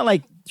 so you want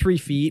like 3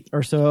 feet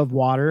or so of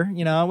water,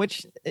 you know,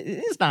 which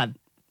is not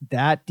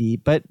that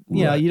deep, but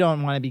you know, you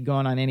don't want to be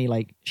going on any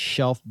like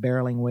shelf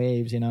barreling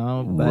waves, you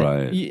know.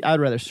 But I'd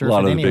rather surf. A lot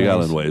of the anyways. Big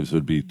Island waves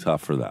would be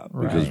tough for that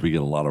because we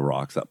get a lot of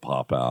rocks that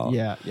pop out.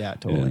 Yeah,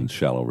 totally. And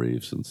shallow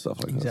reefs and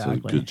stuff like that. So a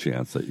Exactly. good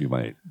chance that you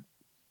might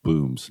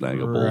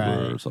snag a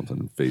boulder or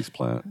something, face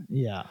plant.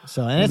 Yeah.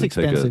 So and it's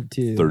expensive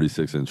too.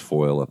 36-inch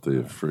foil up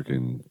the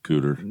freaking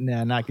cooter.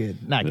 Nah, not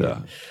good. Not Yeah.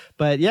 good.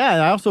 But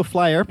yeah, I also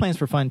fly airplanes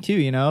for fun too,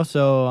 you know.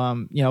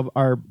 So you know,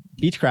 our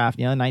Beechcraft,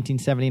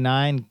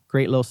 1979,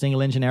 great little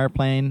single engine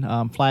airplane.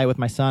 Fly it with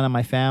my son and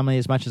my family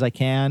as much as I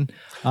can.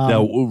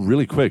 Now,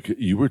 really quick,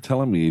 you were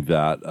telling me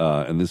that,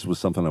 and this was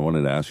something I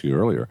wanted to ask you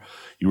earlier.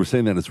 You were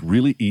saying that it's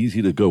really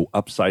easy to go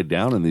upside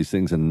down in these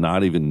things and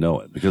not even know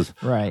it, because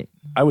right.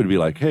 I would be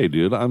like, hey,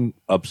 dude, I'm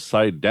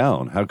upside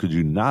down. How could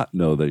you not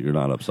know that you're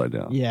not upside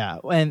down? Yeah,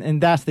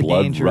 and that's the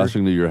Blood danger.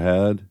 rushing to your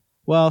head.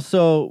 Well,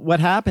 so what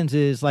happens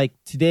is, like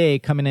today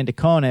coming into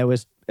Kona, it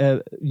was,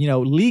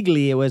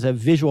 legally it was a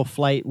visual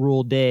flight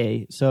rule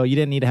day, so you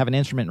didn't need to have an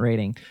instrument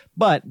rating.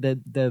 But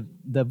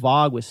the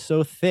fog was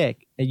so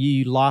thick,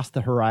 you lost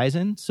the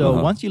horizon. So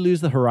once you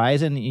lose the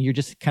horizon, you're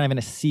just kind of in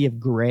a sea of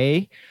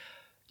gray.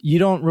 You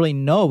don't really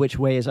know which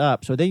way is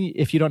up. So then,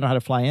 if you don't know how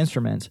to fly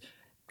instruments,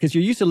 because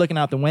you're used to looking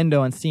out the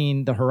window and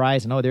seeing the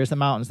horizon. Oh, there's the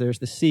mountains, there's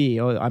the sea.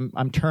 Oh,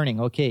 I'm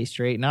turning. Okay,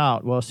 straighten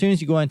out. Well, as soon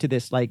as you go into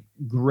this like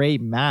gray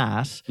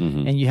mass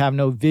and you have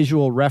no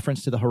visual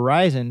reference to the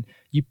horizon,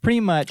 you pretty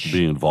much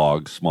being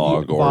fog,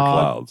 smog, or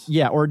clouds.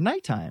 Yeah, or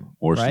nighttime.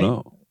 Or right?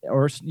 snow.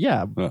 Or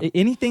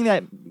anything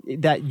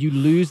that you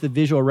lose the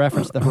visual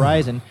reference to the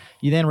horizon,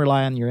 you then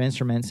rely on your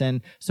instruments.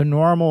 And so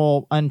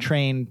normal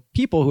untrained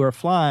people who are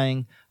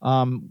flying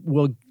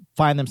will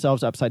find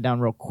themselves upside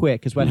down real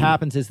quick, because what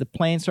happens is the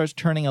plane starts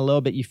turning a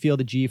little bit, you feel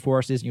the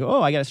G-forces, and you go,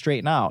 oh, I got to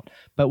straighten out.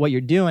 But what you're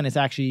doing is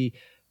actually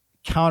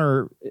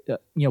countering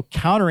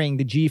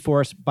the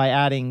G-force by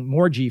adding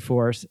more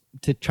G-force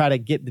to try to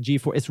get the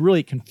G-force. It's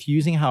really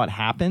confusing how it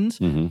happens.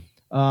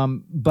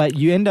 But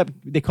you end up,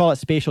 they call it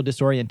spatial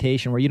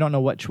disorientation, where you don't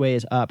know which way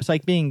is up. It's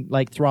like being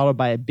like throttled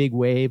by a big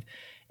wave,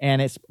 and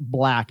it's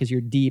black as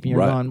you're deep, and you're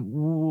going,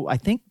 ooh, I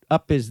think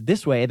up is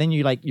this way. And then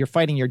you're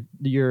fighting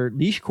your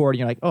leash cord, and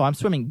you're like, oh, I'm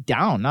swimming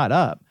down, not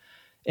up.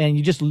 And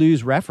you just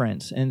lose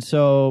reference. And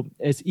so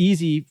it's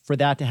easy for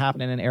that to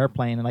happen in an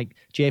airplane. And like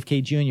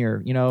JFK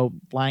Jr.,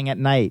 flying at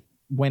night,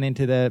 went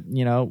into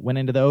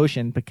the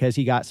ocean because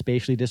he got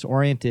spatially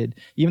disoriented,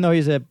 even though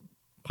he's a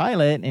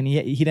pilot and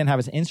he didn't have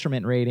his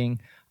instrument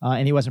rating.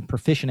 And he wasn't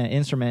proficient at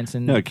instruments.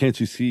 And can't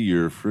you see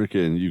you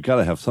got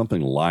to have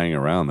something lying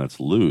around that's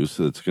loose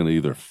that's going to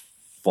either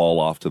fall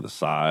off to the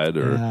side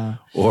or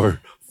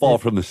fall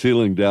from the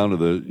ceiling down to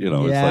the, it's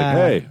like,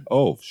 hey,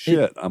 oh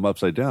shit, I'm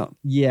upside down.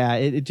 Yeah,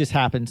 it just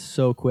happens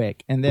so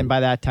quick. And then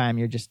by that time,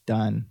 you're just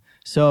done.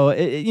 So,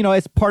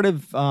 it's part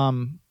of,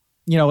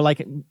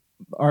 like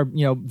our,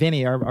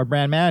 Vinny, our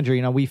brand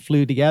manager, we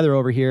flew together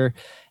over here,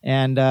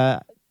 and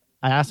I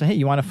asked him, hey,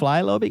 you want to fly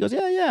a little bit? He goes,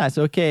 yeah. It's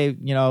okay,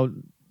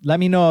 let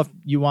me know if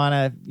you want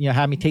to,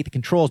 have me take the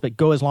controls, but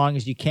go as long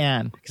as you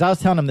can. Because I was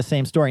telling him the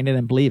same story and he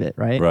didn't believe it,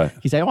 right? Right.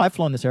 He's like, oh, I've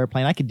flown this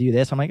airplane. I could do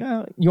this. I'm like,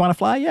 oh, you want to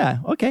fly? Yeah.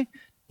 Okay.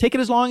 Take it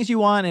as long as you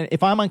want. And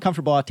if I'm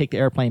uncomfortable, I'll take the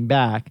airplane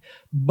back.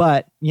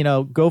 But,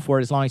 go for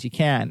it as long as you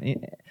can.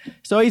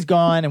 So he's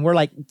gone, and we're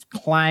like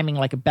climbing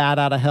like a bat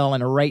out of hell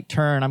in a right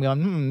turn. I'm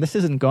going, this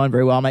isn't going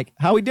very well. I'm like,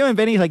 how we doing,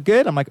 Vinny? He's like,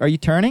 good. I'm like, are you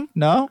turning?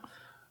 No.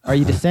 Are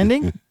you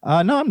descending?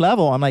 No, I'm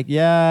level. I'm like,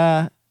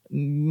 yeah.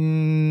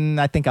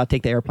 I think I'll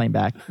take the airplane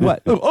back.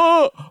 What?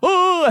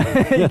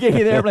 He gave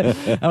me the airplane.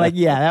 I'm like,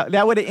 yeah,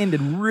 that would have ended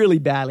really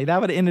badly.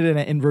 That would have ended in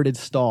an inverted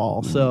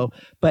stall. So,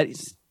 but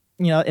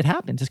it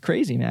happens. It's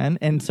crazy, man.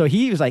 And so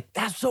he was like,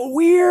 that's so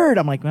weird.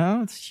 I'm like,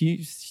 well, it's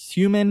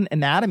human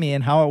anatomy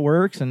and how it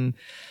works, and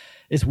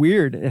it's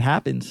weird. It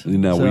happens.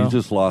 Now, we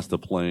just lost a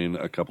plane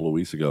a couple of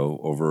weeks ago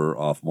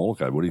off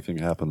Molokai. What do you think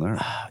happened there?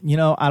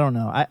 I don't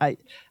know. I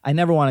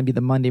never want to be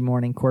the Monday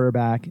morning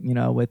quarterback,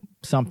 with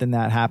something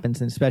that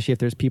happens, and especially if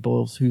there's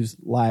people whose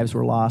lives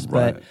were lost.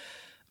 Right.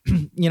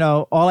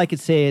 But, all I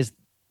could say is,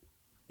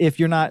 if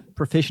you're not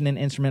proficient in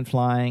instrument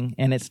flying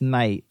and it's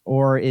night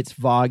or it's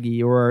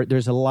foggy or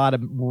there's a lot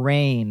of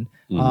rain,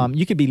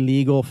 you could be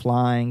legal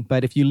flying.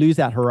 But if you lose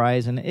that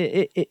horizon,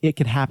 it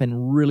could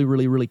happen really,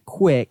 really, really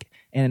quick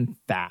and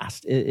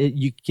fast.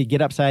 You could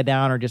get upside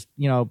down or just,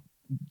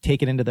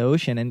 take it into the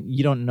ocean, and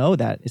you don't know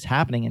that it's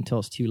happening until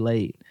it's too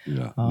late.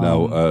 Yeah.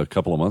 Now, a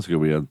couple of months ago,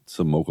 we had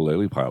some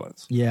Mokulele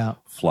pilots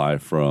fly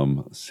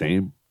from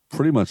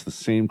pretty much the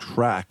same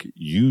track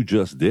you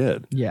just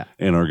did,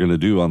 and are going to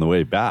do on the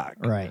way back.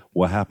 Right.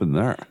 What happened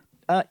there?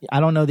 I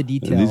don't know the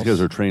details. And these guys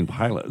are trained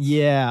pilots.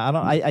 Yeah, I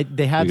don't.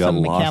 They had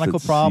some mechanical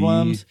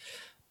problems.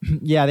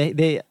 Yeah,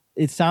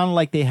 it sounded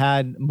like they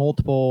had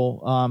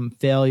multiple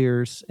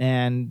failures,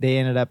 and they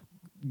ended up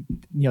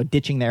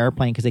ditching the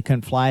airplane because they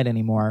couldn't fly it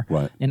anymore.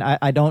 Right. And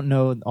I don't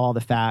know all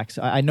the facts.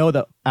 I know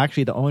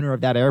actually the owner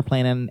of that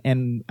airplane,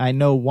 and I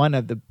know one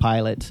of the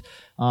pilots,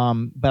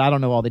 but I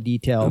don't know all the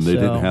details. And they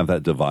didn't have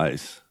that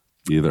device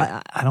either.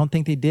 I don't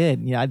think they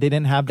did. Yeah, they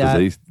didn't have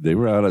that. They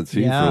were out at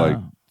sea for like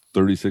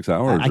 36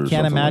 hours. I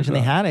can't imagine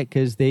they had it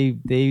because they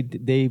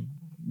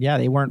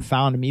weren't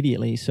found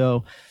immediately.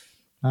 So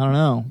I don't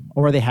know,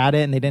 or they had it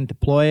and they didn't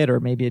deploy it, or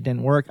maybe it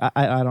didn't work.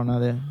 I don't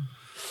know.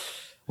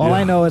 All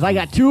I know is I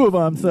got two of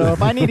them, so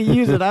if I need to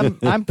use it,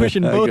 I'm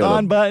pushing both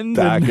on buttons.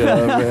 Back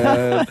up,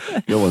 man.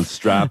 Got one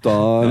strapped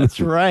on. That's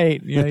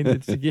right.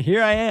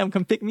 Here I am.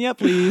 Come pick me up,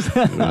 please.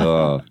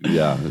 Yeah.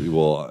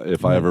 Well,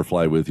 if I ever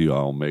fly with you,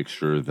 I'll make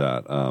sure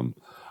that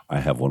I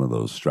have one of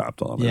those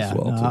strapped on Yeah, as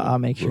well. no, too. I'll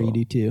make sure you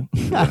do too.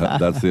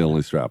 That's the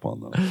only strap on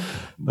though.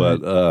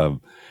 But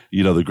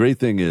the great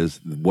thing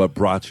is what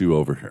brought you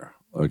over here.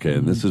 Okay,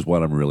 and this is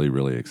what I'm really,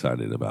 really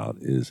excited about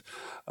is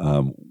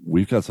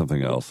we've got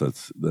something else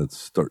that's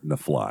starting to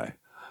fly,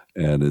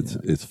 and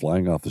it's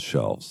flying off the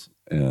shelves.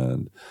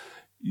 And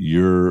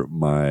you're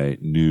my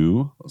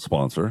new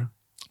sponsor.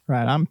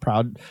 Right, I'm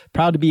proud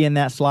to be in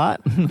that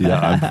slot. Yeah,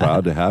 I'm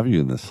proud to have you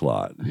in this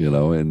slot.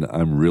 And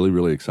I'm really,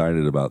 really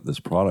excited about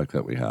this product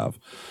that we have.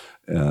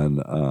 And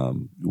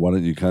why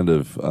don't you kind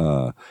of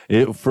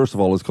first of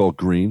all, it's called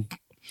Green.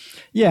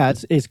 Yeah,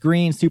 it's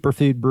Green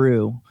Superfood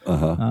Brew.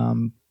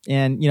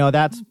 And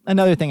that's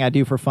another thing I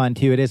do for fun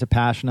too. It is a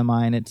passion of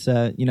mine. It's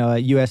a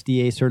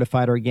USDA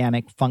certified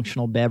organic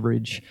functional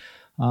beverage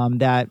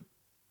that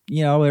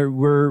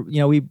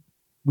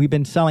we've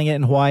been selling it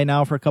in Hawaii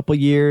now for a couple of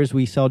years.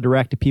 We sell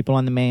direct to people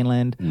on the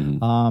mainland.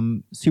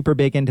 Super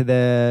big into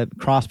the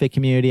CrossFit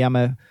community. I'm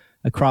a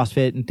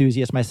CrossFit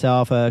enthusiast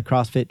myself, a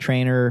CrossFit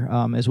trainer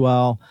as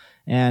well.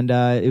 And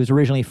it was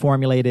originally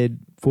formulated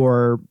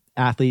for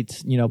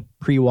athletes,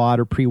 pre-WOD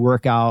or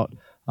pre-workout.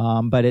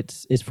 But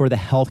it's for the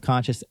health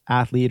conscious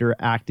athlete or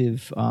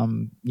active,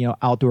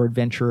 outdoor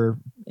adventurer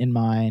in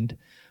mind.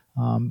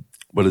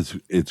 But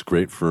it's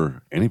great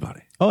for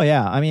anybody. Oh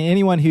yeah. I mean,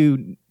 anyone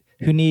who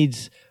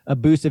needs a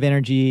boost of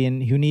energy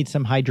and who needs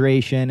some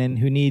hydration and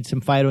who needs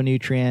some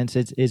phytonutrients,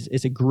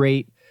 it's a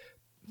great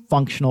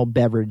functional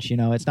beverage.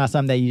 It's not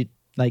something that you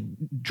like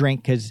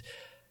drink because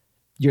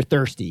you're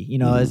thirsty.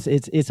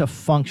 It's a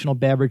functional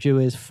beverage. It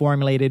was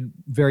formulated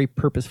very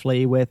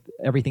purposefully with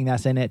everything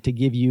that's in it to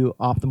give you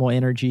optimal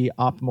energy,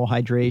 optimal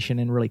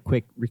hydration, and really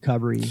quick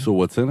recovery. So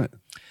what's in it?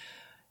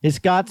 It's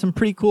got some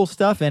pretty cool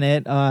stuff in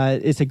it.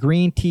 It's a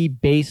green tea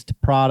based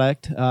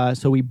product.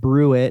 So we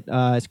brew it.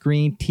 It's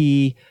green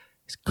tea,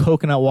 it's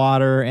coconut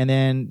water, and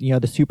then the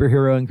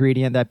superhero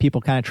ingredient that people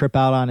kind of trip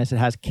out on is it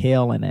has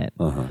kale in it.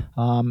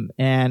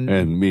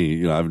 And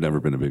me, I've never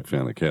been a big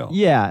fan of kale.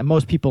 Yeah, and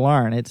most people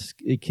aren't.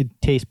 It could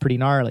taste pretty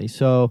gnarly.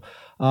 So,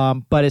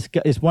 but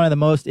it's one of the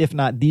most, if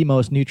not the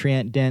most,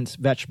 nutrient dense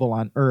vegetable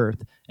on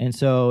Earth. And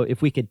so,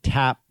 if we could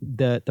tap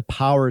the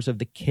powers of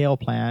the kale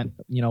plant,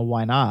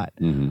 why not?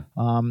 And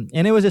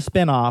it was a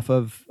spinoff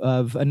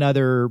of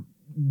another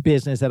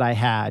business that I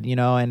had,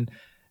 and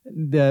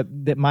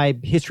my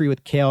history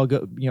with kale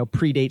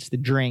predates the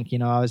drink.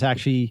 I was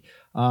actually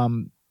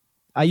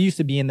I used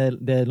to be in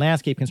the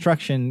landscape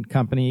construction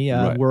company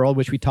world,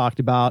 which we talked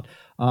about,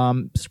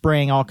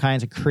 spraying all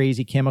kinds of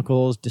crazy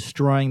chemicals,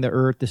 destroying the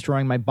earth,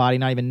 destroying my body,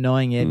 not even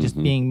knowing it,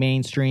 just being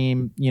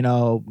mainstream,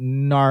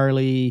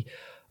 gnarly,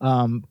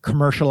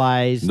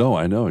 commercialized. No,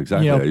 I know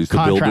exactly. I used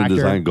to build and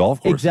design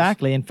golf courses.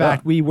 Exactly. In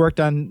fact, we worked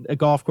on a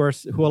golf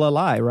course,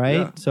 Hualalai, right?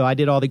 Yeah. So I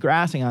did all the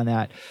grassing on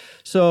that.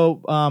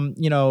 So,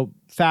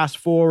 fast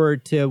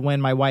forward to when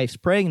my wife's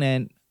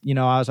pregnant,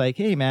 I was like,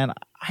 hey man,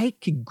 I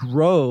could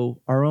grow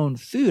our own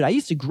food. I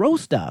used to grow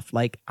stuff.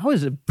 Like I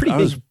was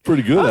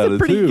pretty good at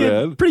it too,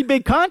 man. Pretty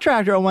big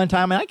contractor at one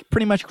time, and I could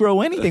pretty much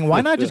grow anything. Why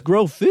not just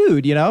grow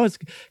food? It's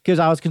because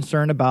I was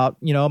concerned about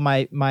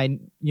my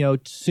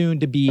soon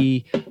to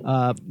be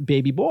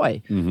baby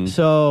boy.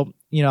 So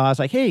I was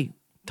like, hey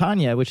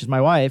Tanya, which is my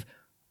wife,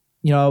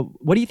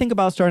 what do you think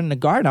about starting a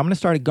garden? I'm going to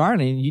start a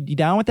garden. You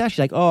down with that? She's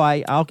like, oh,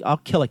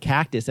 I'll kill a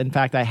cactus. In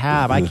fact, I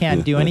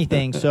can't do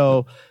anything.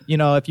 So,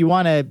 if you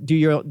want to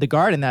do the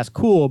garden, that's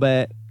cool.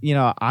 But,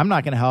 I'm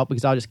not going to help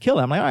because I'll just kill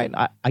it. I'm like, all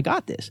right, I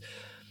got this.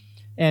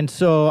 And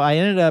so I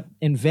ended up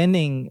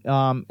inventing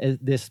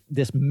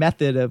this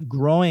method of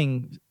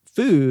growing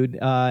food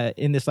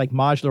in this like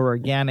modular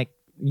organic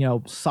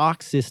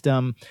sock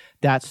system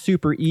that's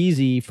super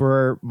easy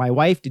for my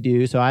wife to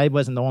do. So I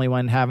wasn't the only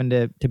one having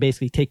to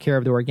basically take care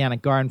of the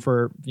organic garden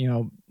for,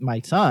 my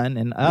son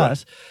and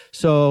us. Right.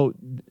 So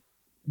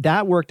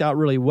that worked out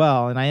really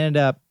well. And I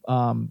ended up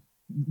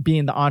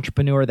being the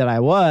entrepreneur that I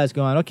was,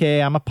 going,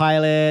 okay, I'm a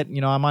pilot,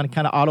 I'm on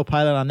kind of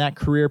autopilot on that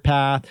career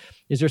path.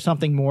 Is there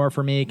something more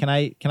for me? Can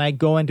I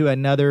go into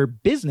another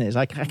business?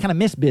 I kind of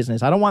miss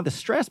business. I don't want the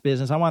stress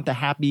business. I want the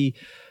happy,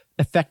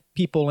 affect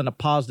people in a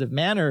positive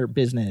manner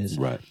business.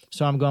 Right.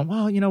 So I'm going,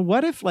 well,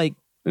 what if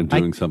and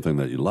doing something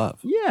that you love.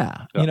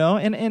 Yeah.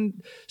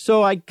 And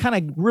so I kind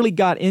of really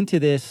got into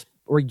this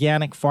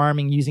organic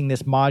farming using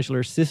this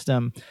modular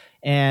system.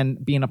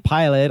 And being a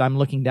pilot, I'm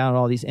looking down at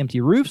all these empty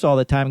roofs all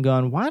the time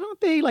going, why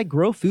don't they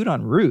grow food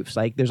on roofs?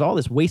 Like there's all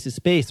this wasted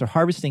space. They're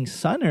harvesting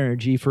sun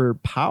energy for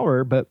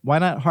power, but why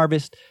not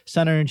harvest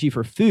sun energy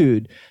for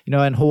food?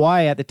 In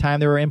Hawaii at the time,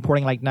 they were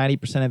importing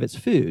 90% of its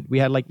food. We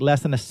had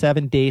less than a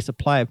 7-day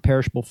supply of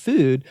perishable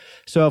food.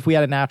 So if we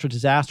had a natural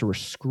disaster, we're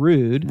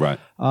screwed. Right.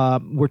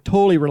 We're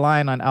totally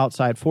relying on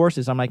outside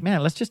forces. I'm like,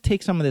 man, let's just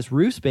take some of this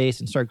roof space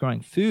and start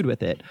growing food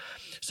with it.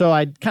 So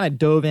I kind of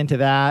dove into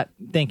that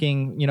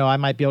thinking, I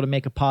might be able to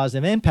make a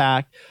positive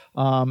impact,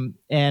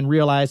 and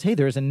realized, hey,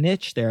 there's a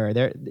niche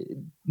there.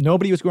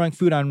 Nobody was growing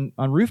food on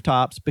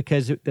rooftops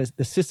because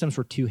the systems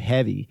were too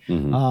heavy.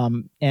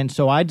 And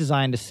so I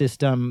designed a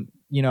system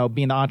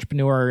being the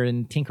entrepreneur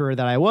and tinkerer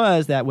that I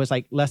was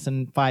like less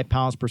than 5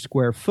 pounds per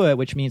square foot,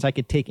 which means I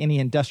could take any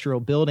industrial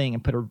building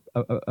and put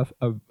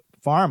a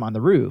farm on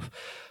the roof.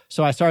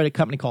 So I started a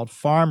company called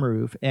Farm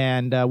Roof,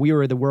 and we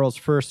were the world's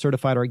first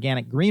certified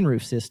organic green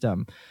roof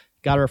system.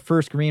 Got our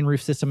first green roof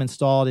system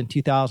installed in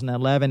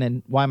 2011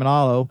 in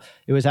Waimanalo.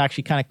 It was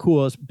actually kind of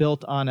cool. It was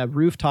built on a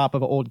rooftop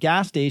of an old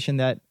gas station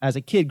that, as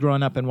a kid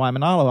growing up in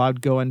Waimanalo, I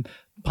would go and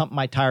pump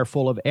my tire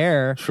full of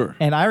air. Sure.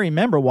 And I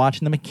remember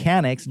watching the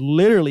mechanics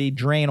literally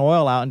drain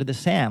oil out into the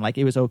sand. Like,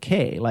 it was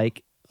okay.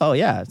 Like, oh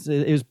yeah,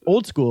 it was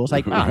old school. It's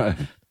like, Right.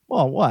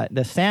 well, what?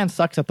 The sand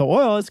sucks up the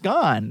oil, it's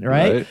gone,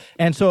 right?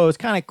 And so it was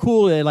kind of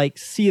cool to like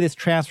see this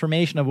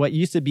transformation of what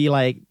used to be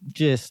like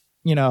just,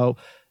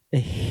 a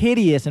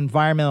hideous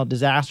environmental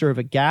disaster of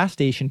a gas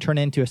station turn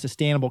into a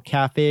sustainable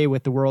cafe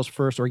with the world's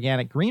first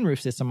organic green roof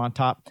system on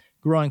top,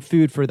 growing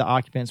food for the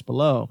occupants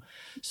below.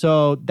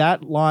 So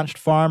that launched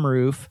Farm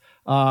Roof.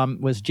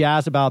 Was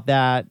jazzed about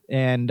that,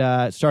 and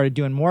started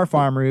doing more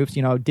farm roofs.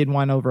 Did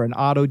one over an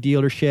auto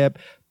dealership,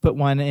 put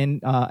one in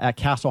at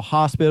Castle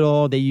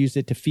Hospital. They used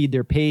it to feed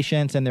their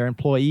patients and their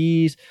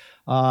employees.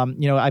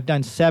 I've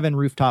done 7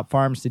 rooftop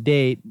farms to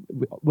date,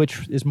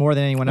 which is more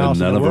than anyone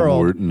else in the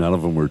world. None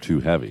of them were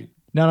too heavy.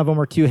 None of them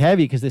were too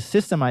heavy because the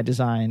system I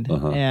designed,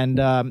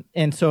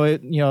 and so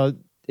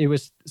it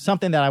was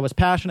something that I was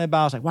passionate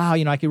about. I was like, wow,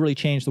 I could really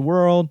change the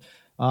world.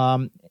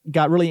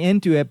 Got really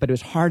into it, but it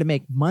was hard to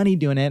make money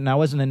doing it, and I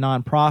wasn't a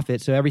nonprofit,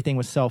 so everything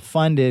was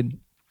self-funded.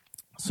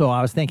 So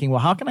I was thinking,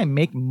 well, how can I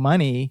make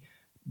money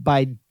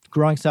by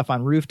growing stuff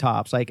on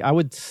rooftops? Like, I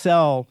would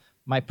sell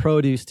my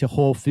produce to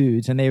Whole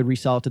Foods, and they would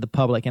resell it to the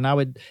public, and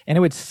it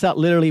would sell,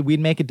 literally, we'd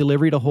make a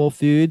delivery to Whole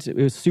Foods. It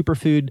was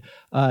superfood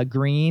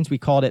greens. We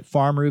called it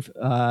Farm Roof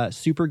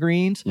Super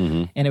Greens,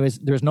 and there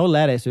was no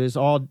lettuce. It was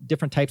all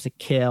different types of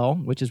kale,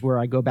 which is where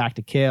I go back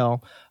to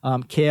kale,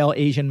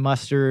 Asian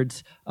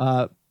mustards,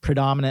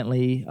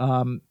 predominantly,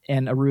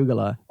 and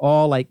arugula,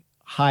 all like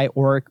high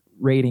ORAC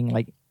rating,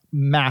 like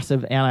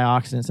massive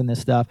antioxidants in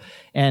this stuff.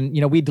 And,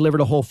 we delivered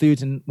to Whole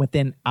Foods, and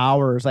within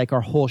hours, like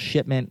our whole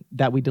shipment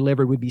that we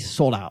delivered would be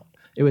sold out.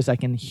 It was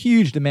like in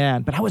huge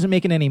demand, but I wasn't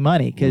making any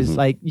money because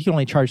like you can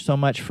only charge so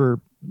much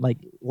for like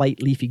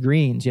light leafy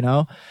greens,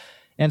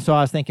 And so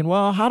I was thinking,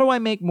 well, how do I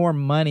make more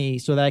money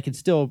so that I could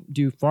still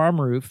do farm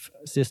roof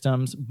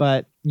systems,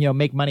 but,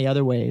 make money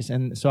other ways?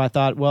 And so I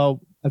thought, well,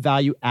 a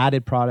value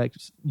added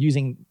product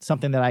using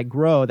something that I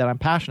grow that I'm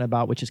passionate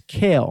about, which is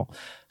kale.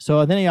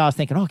 So then I was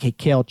thinking, okay,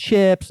 kale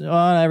chips.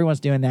 Oh, everyone's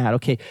doing that.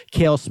 Okay,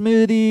 kale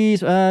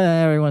smoothies.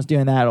 Everyone's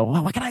doing that. Oh,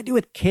 what can I do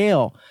with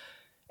kale?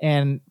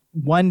 And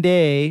one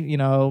day,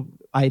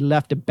 I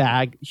left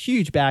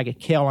huge bag of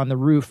kale on the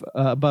roof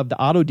above the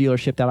auto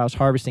dealership that I was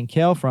harvesting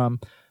kale from.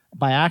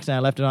 By accident, I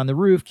left it on the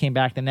roof, came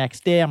back the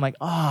next day. I'm like,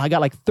 I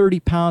got like 30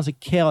 pounds of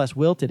kale that's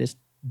wilted. It's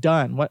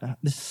done. What?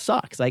 This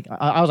sucks. Like,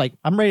 I was like,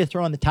 I'm ready to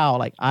throw in the towel.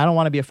 Like, I don't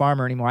want to be a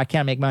farmer anymore. I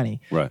can't make money.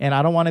 Right. And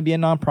I don't want to be a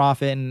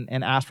nonprofit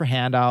and ask for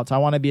handouts. I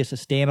want to be a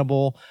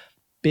sustainable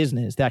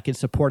business that can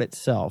support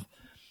itself.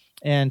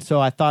 And so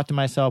I thought to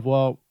myself,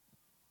 well,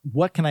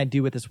 what can I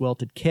do with this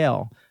wilted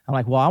kale? I'm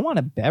like, well, I want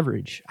a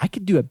beverage. I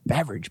could do a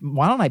beverage.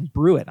 Why don't I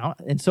brew it?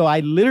 And so I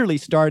literally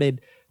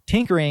started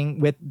tinkering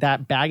with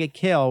that bag of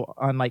kale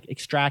on like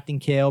extracting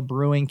kale,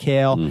 brewing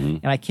kale.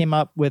 And I came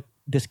up with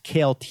this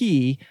kale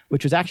tea,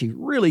 which was actually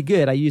really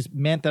good. I used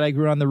mint that I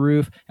grew on the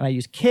roof, and I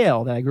used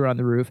kale that I grew on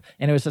the roof.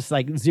 And it was just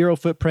like 0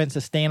 footprint,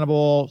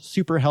 sustainable,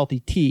 super healthy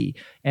tea.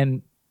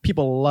 And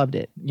people loved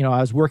it.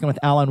 I was working with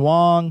Alan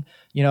Wong,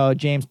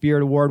 James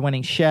Beard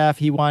award-winning chef.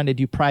 He wanted to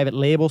do private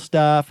label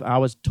stuff. I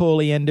was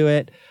totally into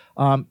it.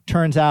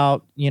 Turns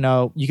out, you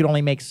can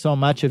only make so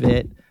much of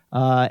it,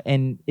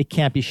 and it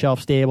can't be shelf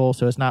stable.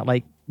 So it's not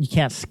like you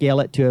can't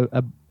scale it to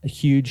a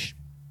huge,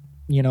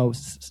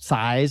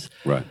 size.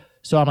 Right.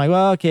 So I'm like,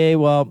 well, okay,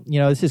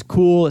 this is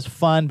cool. It's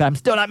fun, but I'm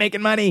still not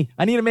making money.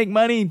 I need to make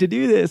money to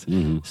do this.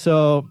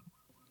 So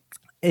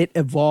it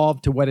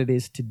evolved to what it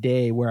is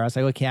today, where I was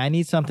like, okay, I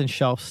need something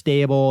shelf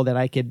stable that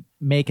I could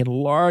make in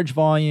large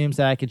volumes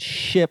that I could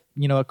ship,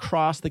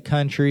 across the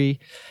country.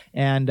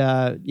 And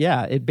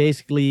it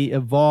basically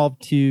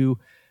evolved to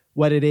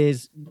what it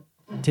is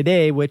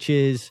today, which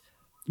is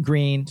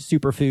green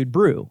superfood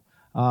brew.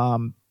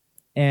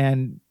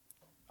 And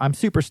I'm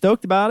super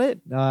stoked about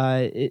it.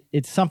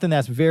 It's something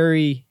that's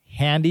very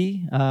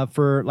handy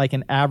for like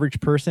an average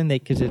person,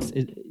 because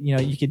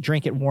you could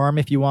drink it warm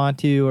if you want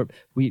to, or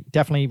we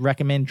definitely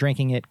recommend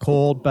drinking it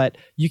cold, but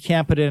you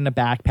can't put it in a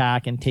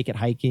backpack and take it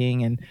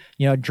hiking and,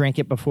 drink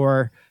it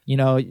before, you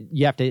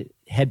have to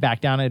head back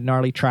down a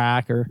gnarly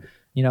track, or,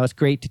 it's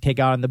great to take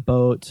out on the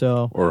boat.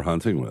 Or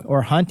hunting with.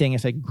 Or hunting.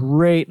 It's a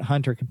great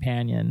hunter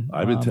companion.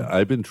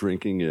 I've been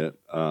drinking it,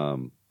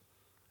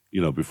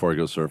 before I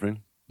go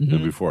surfing.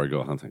 And before I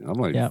go hunting, I'm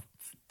like,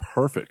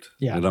 perfect.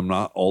 Yeah. And I'm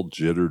not all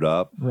jittered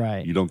up.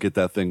 Right. You don't get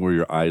that thing where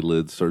your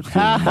eyelid starts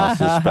doing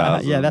muscle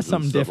spasms. Yeah, that's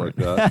something different.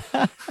 Like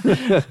that.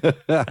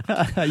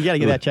 You got to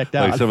get that checked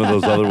out. Like some of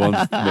those other ones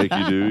make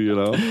you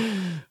do,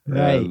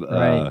 Right, and,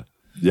 right.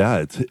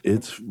 Yeah,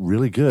 it's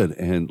really good.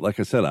 And like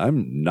I said,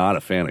 I'm not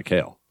a fan of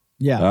kale.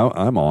 Yeah.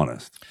 I'm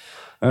honest.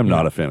 I'm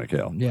not a fan of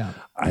kale. Yeah.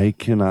 I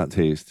cannot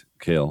taste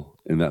kale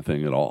in that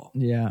thing at all.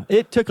 Yeah.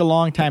 It took a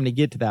long time to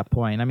get to that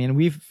point. I mean,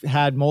 we've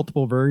had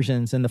multiple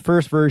versions, and the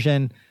first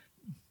version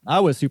I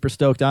was super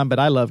stoked on, but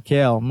I love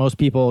kale. Most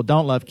people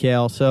don't love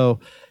kale. So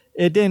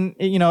it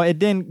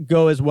didn't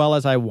go as well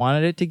as I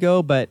wanted it to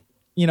go, but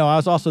I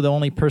was also the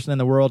only person in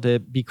the world to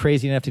be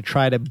crazy enough to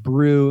try to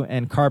brew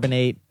and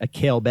carbonate a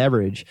kale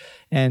beverage.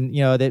 And,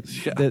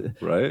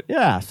 right.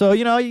 Yeah. So,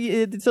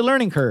 it's a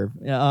learning curve,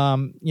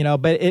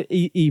 but it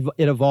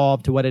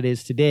evolved to what it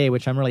is today,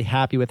 which I'm really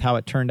happy with how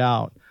it turned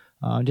out.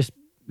 Just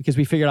because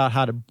we figured out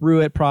how to brew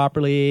it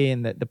properly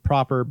and the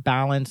proper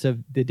balance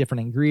of the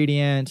different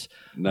ingredients.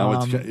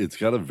 Now it's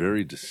got a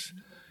very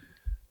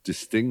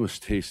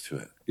distinguished taste to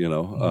it,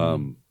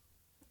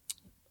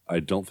 I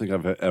don't think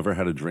I've ever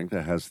had a drink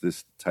that has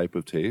this type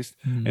of taste,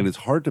 and it's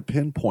hard to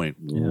pinpoint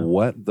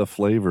what the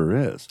flavor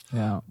is.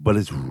 Yeah. But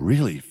it's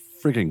really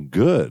freaking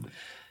good.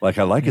 Like,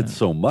 I like it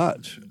so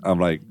much.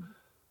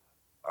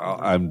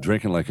 I'm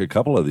drinking like a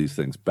couple of these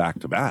things back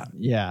to back.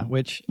 Yeah,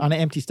 which on an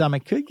empty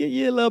stomach could get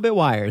you a little bit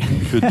wired.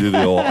 Could do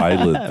the old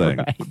eyelid thing.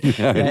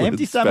 Right.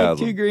 Empty stomach,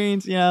 2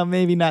 greens,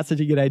 maybe not such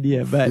a good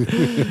idea. But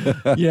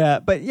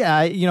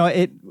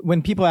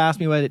when people ask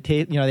me what it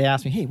tastes, they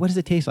ask me, hey, what does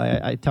it taste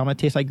like? I tell them it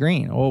tastes like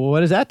green. Well, what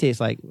does that taste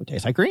like? It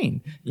tastes like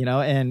green,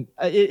 and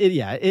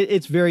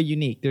it's very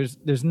unique.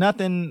 There's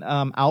nothing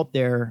out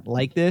there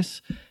like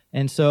this.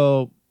 And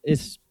so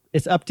it's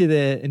up to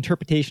the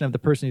interpretation of the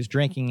person who's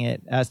drinking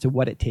it as to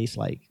what it tastes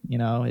like.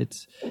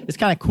 It's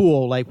kind of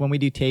cool. Like when we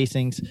do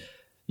tastings,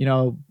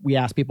 we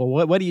ask people,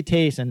 what do you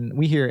taste? And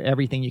we hear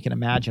everything you can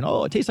imagine.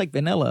 Oh, it tastes like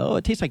vanilla. Oh,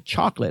 it tastes like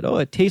chocolate. Oh,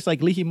 it tastes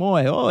like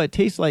lihimoy. Oh, it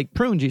tastes like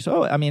prune juice.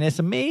 Oh, I mean, it's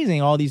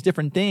amazing, all these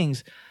different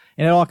things.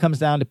 And it all comes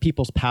down to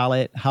people's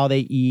palate, how they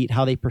eat,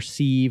 how they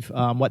perceive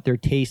what they're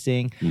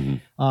tasting.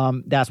 Mm-hmm.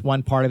 That's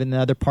one part of it. And the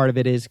other part of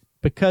it is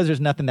because there's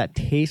nothing that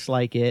tastes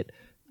like it,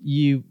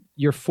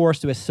 you're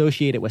forced to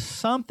associate it with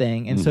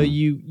something, and so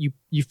you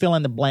fill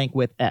in the blank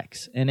with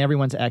X, and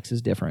everyone's X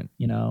is different,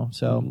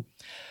 So,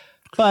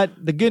 but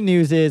the good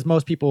news is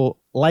most people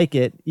like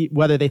it,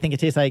 whether they think it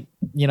tastes like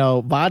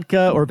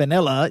vodka or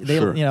vanilla. They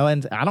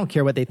and I don't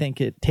care what they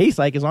think it tastes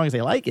like as long as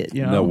they like it.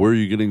 Now, where are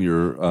you getting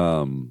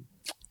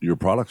your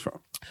products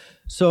from?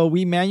 So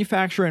we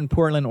manufacture in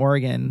Portland,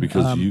 Oregon,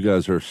 because you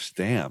guys are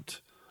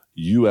stamped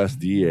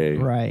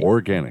USDA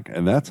organic,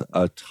 and that's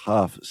a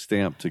tough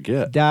stamp to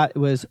get.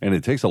 And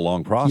it takes a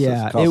long process.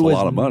 Yeah, it costs a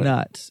lot of money.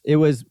 Nuts. It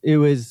was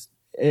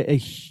a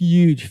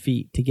huge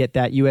feat to get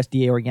that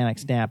USDA organic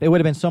stamp. It would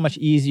have been so much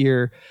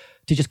easier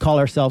to just call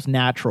ourselves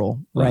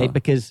natural, right?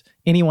 Because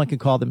anyone could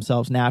call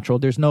themselves natural.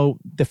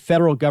 The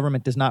federal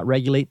government does not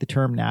regulate the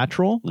term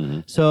natural.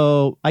 Mm-hmm.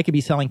 So I could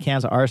be selling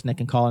cans of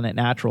arsenic and calling it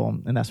natural,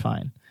 and that's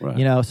fine. Right.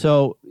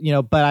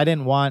 But I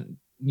didn't want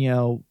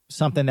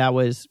something that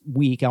was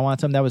weak. I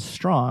want something that was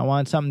strong. I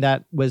want something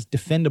that was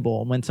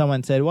defendable. When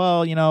someone said,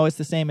 well, it's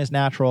the same as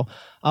natural,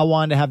 I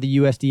wanted to have the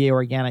USDA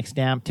organic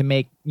stamp to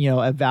make,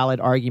 a valid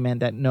argument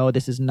that no,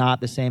 this is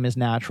not the same as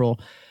natural.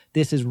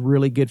 This is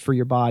really good for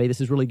your body. This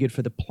is really good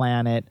for the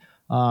planet.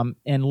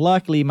 And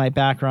luckily my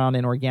background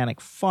in organic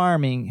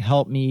farming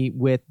helped me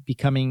with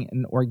becoming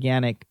an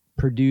organic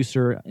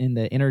producer in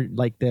the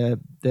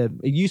it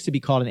used to be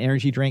called an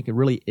energy drink. It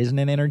really isn't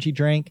an energy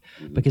drink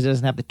because it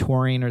doesn't have the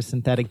taurine or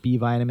synthetic B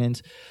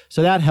vitamins.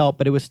 So that helped,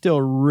 but it was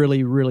still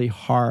really, really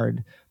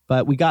hard.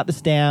 But we got the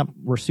stamp.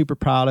 We're super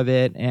proud of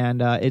it,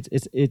 and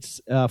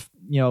it's a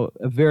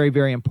very,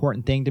 very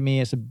important thing to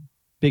me. It's a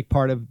big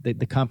part of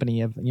the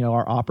company of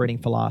our operating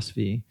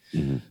philosophy.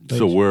 Mm-hmm.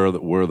 So where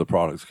are the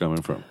products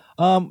coming from?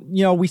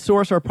 We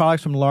source our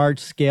products from large,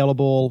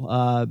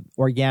 scalable,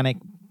 organic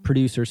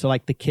producers. So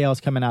like the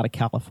kale's coming out of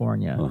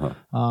California,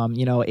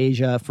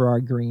 Asia for our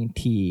green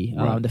tea,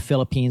 the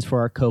Philippines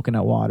for our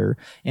coconut water,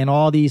 and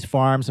all these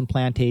farms and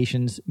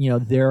plantations,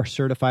 they're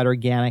certified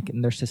organic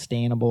and they're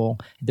sustainable.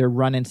 They're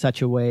run in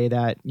such a way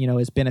that,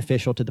 is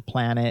beneficial to the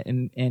planet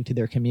and to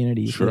their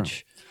communities. Sure.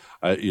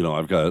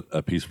 I've got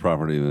a piece of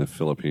property in the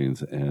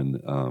Philippines,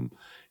 and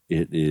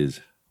it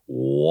is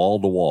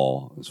wall to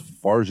wall, as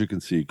far as you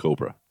can see,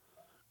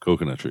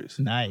 coconut trees.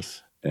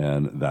 Nice.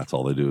 And that's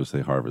all they do is they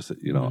harvest it.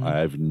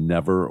 I've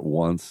never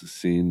once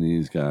seen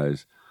these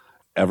guys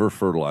ever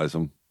fertilize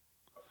them,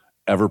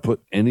 ever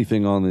put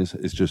anything on these.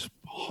 It's just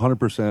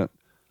 100%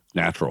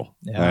 natural.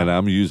 Yeah. And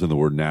I'm using the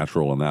word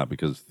natural on that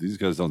because these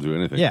guys don't do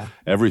anything. Yeah.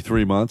 Every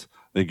 3 months,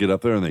 they get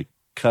up there and they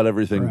cut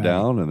everything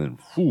down and then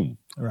boom,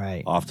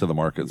 off to the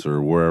markets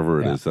or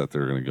wherever it is that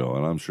they're going to go.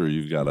 And I'm sure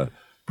you've got a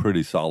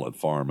pretty solid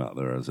farm out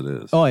there as it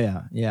is. Oh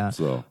yeah.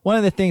 So one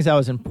of the things that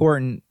was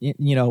important,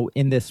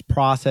 in this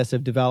process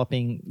of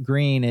developing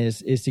green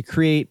is to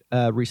create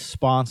a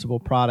responsible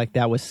product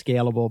that was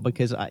scalable,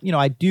 because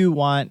I do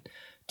want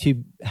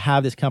to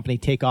have this company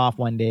take off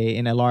one day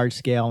in a large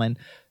scale, and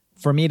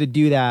for me to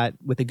do that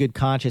with a good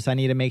conscience, I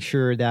need to make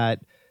sure that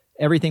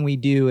everything we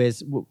do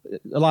is,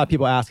 a lot of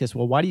people ask us,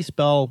 well, why do you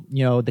spell,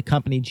 the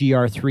company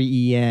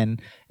GR3EN?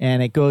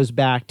 And it goes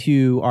back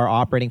to our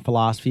operating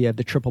philosophy of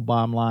the triple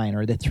bottom line,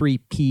 or the 3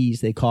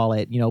 Ps they call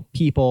it,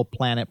 people,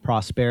 planet,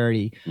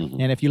 prosperity.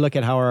 And if you look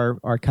at how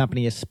our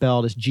company is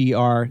spelled, it's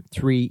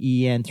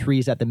GR3EN, 3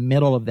 is at the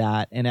middle of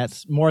that. And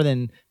that's more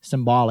than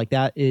symbolic.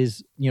 That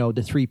is,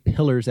 the 3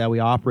 pillars that we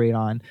operate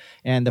on.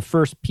 And the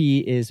first P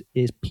is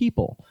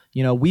people.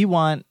 We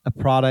want a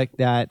product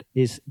that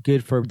is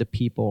good for the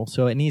people.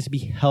 So it needs to be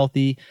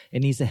healthy. It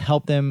needs to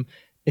help them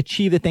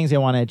achieve the things they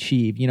want to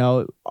achieve.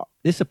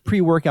 This is a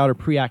pre-workout or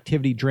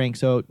pre-activity drink.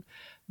 So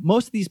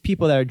most of these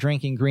people that are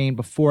drinking green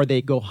before they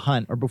go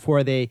hunt or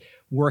before they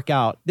work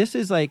out, this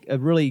is like a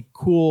really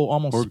cool,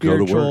 almost or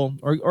spiritual,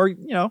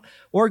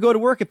 or go to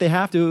work if they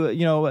have to. And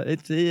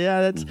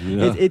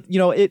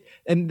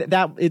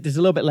that it is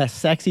a little bit less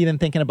sexy than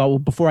thinking about, well,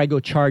 before I go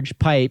charge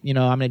pipe, I'm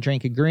going to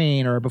drink a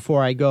green, or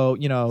before I go,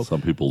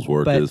 Some people's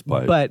work is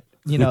pipe, but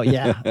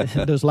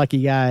those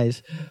lucky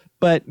guys.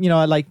 But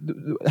like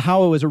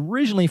how it was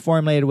originally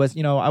formulated was,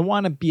 I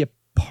want to be a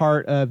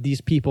part of these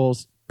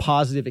people's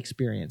positive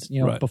experience,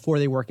 Right. before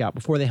they work out,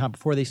 before they hunt,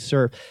 before they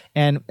surf,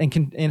 and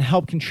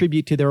help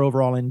contribute to their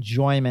overall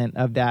enjoyment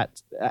of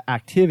that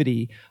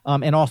activity,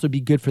 and also be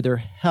good for their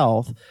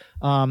health.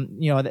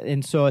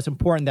 And so it's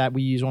important that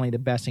we use only the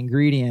best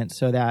ingredients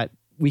so that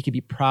we could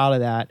be proud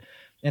of that.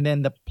 And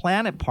then the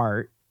planet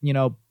part,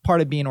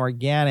 part of being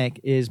organic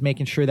is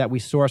making sure that we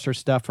source our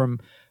stuff from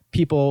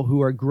people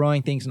who are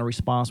growing things in a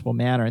responsible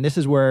manner. And this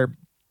is where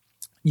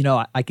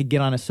I could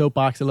get on a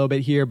soapbox a little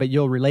bit here, but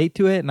you'll relate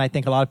to it. And I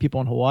think a lot of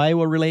people in Hawaii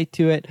will relate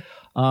to it.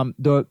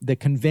 The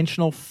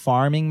conventional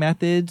farming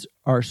methods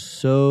are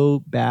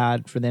so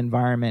bad for the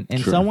environment.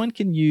 And Sure. someone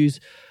can use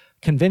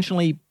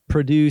conventionally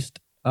produced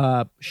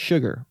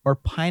sugar or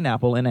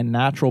pineapple in a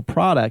natural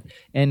product,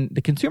 and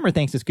the consumer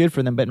thinks it's good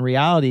for them. But in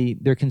reality,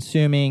 they're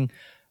consuming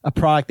a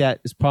product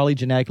that is probably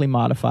genetically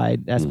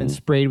modified, that's been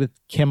sprayed with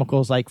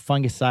chemicals like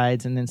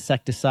fungicides and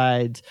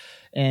insecticides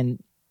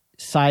and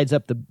sides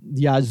up the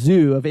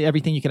yazoo of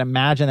everything you can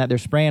imagine that they're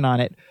spraying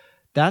on it.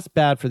 That's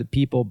bad for the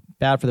people,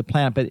 bad for the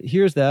planet. But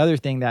here's the other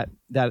thing that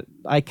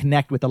I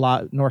connect with a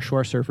lot of North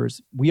Shore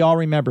surfers. We all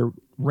remember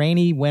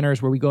rainy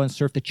winters where we go and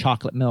surf the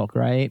chocolate milk,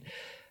 right?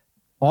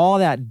 All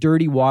that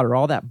dirty water,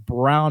 all that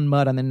brown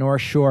mud on the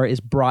North Shore is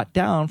brought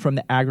down from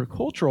the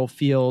agricultural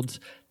fields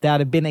that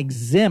have been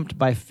exempt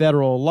by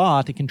federal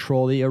law to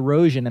control the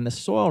erosion and the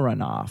soil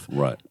runoff.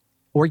 Right.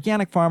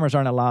 Organic farmers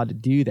aren't allowed to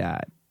do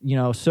that,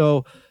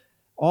 so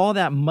all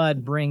that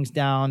mud brings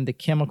down the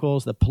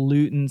chemicals, the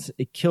pollutants.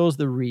 It kills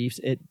the reefs.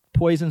 It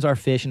poisons our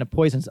fish, and it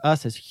poisons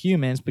us as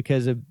humans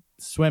because of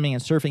swimming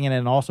and surfing in it,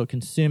 and also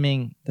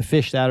consuming the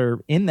fish that are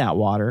in that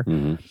water.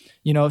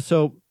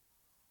 So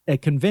a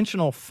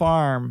conventional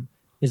farm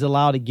is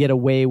allowed to get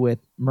away with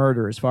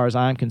murder as far as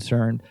I'm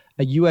concerned.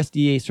 A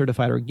USDA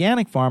certified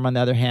organic farm, on the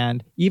other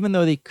hand, even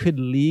though they could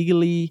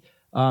legally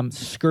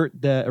skirt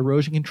the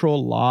erosion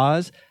control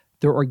laws,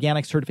 their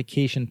organic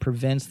certification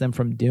prevents them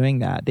from doing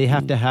that. They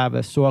have to have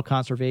a soil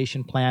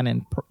conservation plan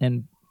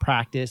and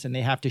practice, and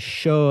they have to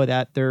show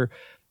that they're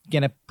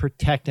going to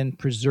protect and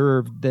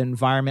preserve the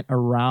environment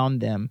around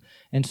them.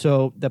 And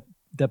so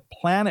the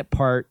planet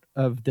part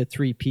of the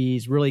 3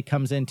 Ps really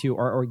comes into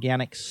our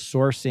organic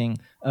sourcing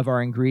of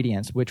our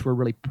ingredients, which we're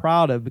really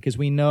proud of, because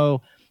we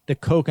know the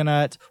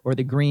coconut or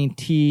the green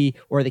tea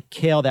or the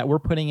kale that we're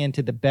putting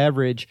into the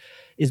beverage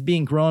is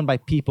being grown by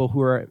people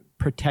who are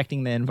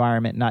protecting the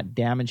environment, not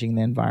damaging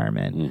the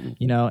environment.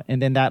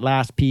 And then that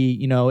last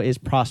P, is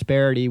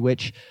prosperity,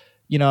 which,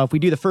 if we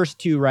do the first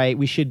 2 right,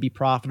 we should be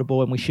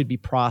profitable and we should be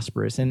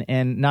prosperous,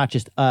 and not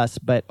just us,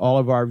 but all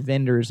of our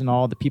vendors and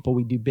all the people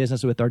we do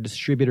business with, our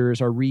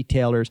distributors, our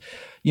retailers.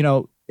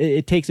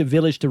 It takes a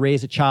village to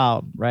raise a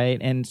child, right?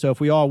 And so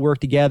if we all work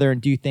together and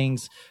do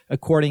things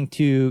according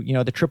to,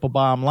 the triple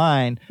bottom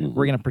line,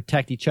 we're going to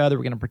protect each other,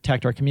 we're going to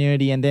protect our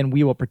community, and then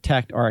we will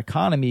protect our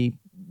economy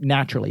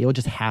naturally. It will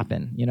just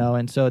happen,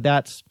 and so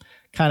that's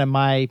kind of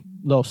my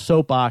little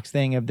soapbox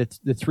thing of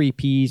the 3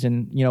 Ps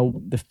and,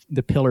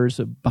 the pillars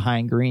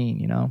behind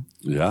green,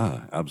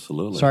 Yeah,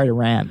 absolutely. Sorry to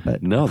rant,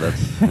 but No,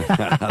 that's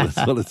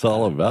what it's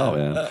all about,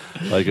 man.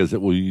 Like I said,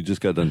 well, you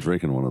just got done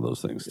drinking one of those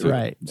things too.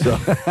 Right. So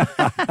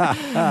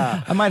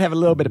I might have a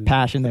little bit of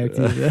passion there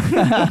too.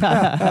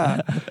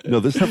 no,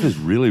 this stuff is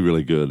really,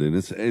 really good, and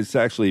it's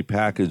actually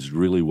packaged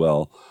really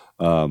well.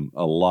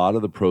 A lot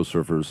of the pro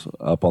surfers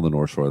up on the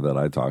North Shore that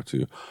I talked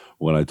to,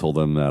 when I told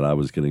them that I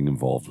was getting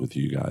involved with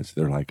you guys,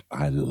 they're like,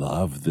 I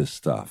love this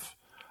stuff.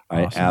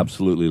 Awesome. I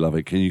absolutely love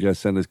it. Can you guys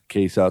send a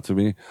case out to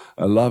me?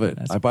 I love it.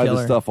 I buy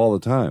this stuff all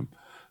the time.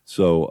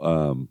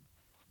 So,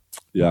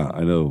 yeah,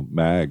 I know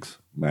Mags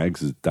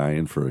is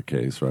dying for a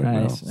case right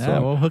now. Yeah,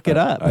 So we'll hook it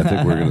up. I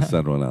think we're going to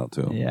send one out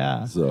to him.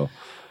 Yeah. So,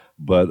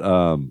 but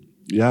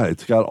yeah,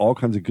 it's got all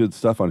kinds of good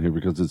stuff on here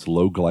because it's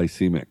low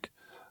glycemic.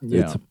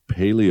 Yeah. It's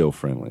paleo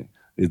friendly.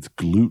 It's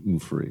gluten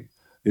free.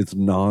 It's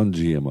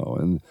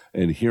non-GMO.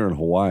 And here in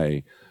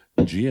Hawaii,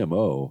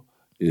 GMO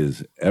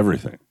is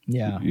everything.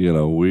 Yeah.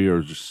 We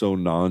are just so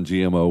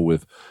non-GMO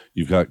with,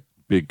 you've got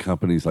big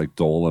companies like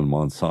Dole and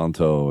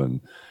Monsanto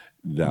and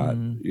that,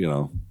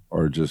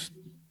 are just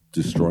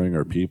destroying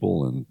our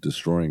people and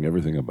destroying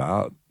everything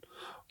about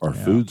our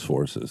food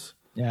sources.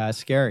 Yeah, it's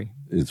scary.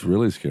 It's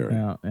really scary.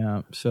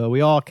 Yeah. So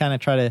we all kind of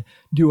try to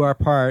do our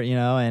part,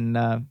 and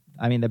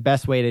I mean, the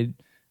best way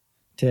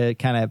to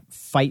kind of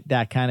fight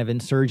that kind of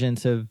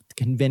insurgence of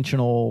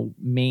conventional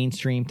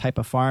mainstream type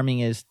of farming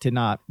is to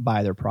not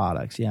buy their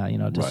products. Yeah,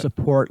 to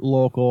support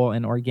local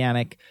and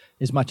organic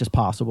as much as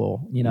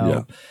possible.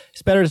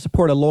 It's better to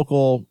support a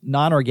local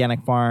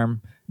non-organic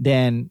farm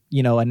than,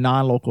 a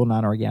non-local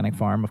non-organic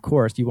farm. Of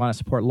course, you want to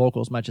support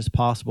local as much as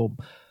possible.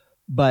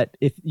 But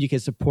if you can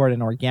support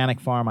an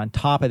organic farm on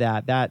top of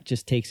that, that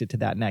just takes it to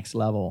that next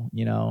level,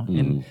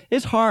 And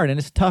it's hard and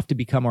it's tough to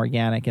become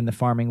organic in the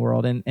farming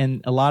world.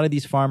 And a lot of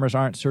these farmers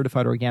aren't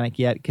certified organic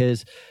yet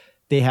because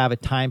they have a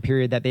time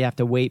period that they have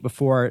to wait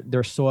before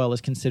their soil is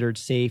considered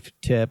safe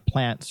to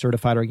plant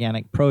certified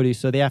organic produce.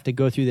 So they have to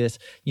go through this,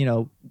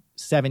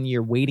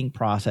 7-year waiting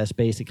process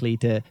basically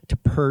to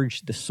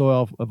purge the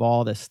soil of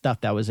all the stuff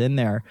that was in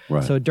there.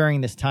 Right. So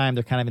during this time,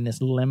 they're kind of in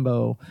this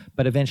limbo,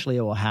 but eventually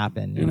it will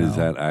happen. And is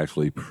that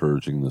actually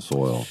purging the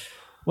soil?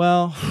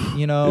 Well,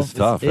 it's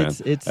tough, man.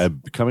 It's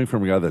coming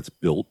from a guy that's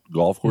built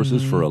golf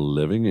courses for a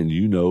living, and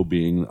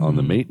being on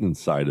the maintenance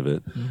side of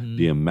it,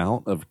 the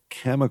amount of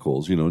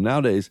chemicals,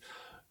 nowadays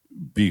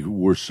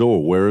we're so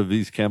aware of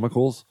these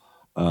chemicals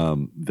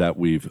that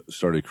we've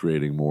started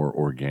creating more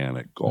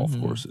organic golf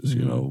courses,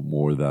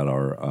 more that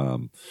are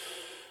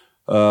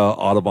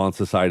Audubon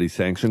Society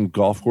sanctioned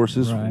golf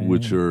courses,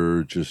 which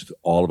are just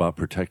all about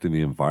protecting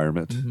the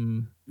environment.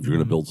 If you're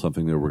going to build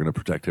something there, we're going to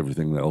protect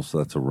everything else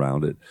that's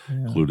around it,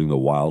 including the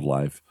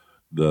wildlife,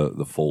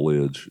 the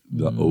foliage,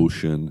 the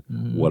ocean,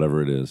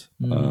 whatever it is.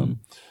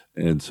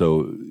 And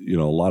so, a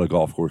lot of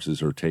golf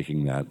courses are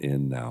taking that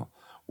in now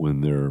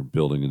when they're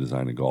building and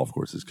designing golf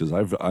courses. Because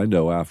I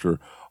know after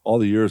all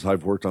the years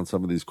I've worked on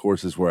some of these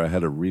courses where I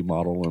had to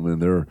remodel them,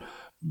 and they're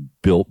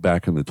built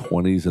back in the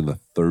 20s and the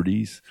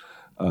 30s.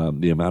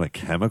 The amount of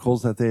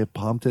chemicals that they have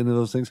pumped into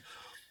those things,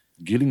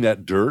 getting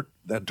that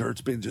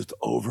dirt's been just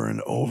over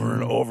and over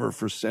and over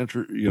for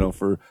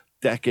for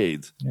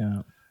decades.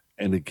 Yeah.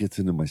 And it gets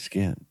into my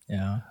skin.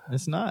 Yeah.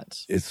 It's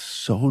nuts. It's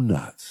so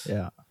nuts.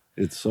 Yeah.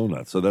 It's so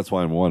nuts. So that's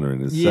why I'm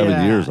wondering, is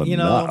 7 years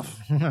enough?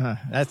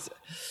 That's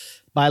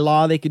by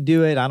law they could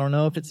do it. I don't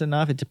know if it's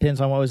enough. It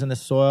depends on what was in the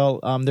soil.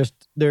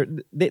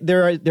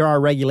 There are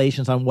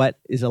regulations on what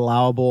is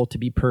allowable to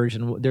be purged,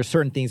 and there's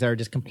certain things that are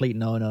just complete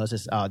no-nos.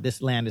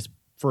 This land is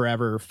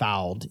forever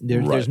fouled.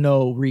 There's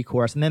no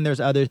recourse. And then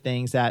there's other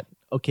things that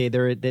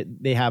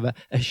they have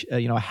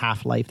a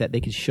half-life that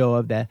they could show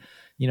of the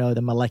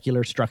the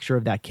molecular structure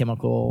of that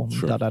chemical.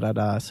 Sure.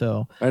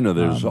 So I know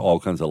there's all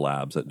kinds of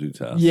labs that do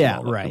tests. Yeah, and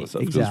all that right. Kind of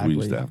stuff, exactly. Because we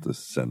used to have to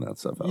send that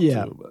stuff out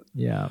too. But.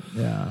 Yeah.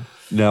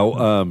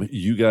 Now,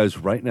 you guys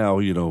right now,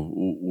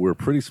 we're a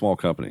pretty small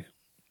company.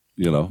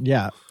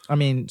 Yeah. I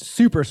mean,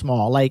 super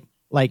small.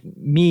 Like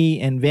me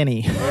and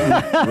Vinny.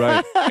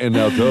 Right. And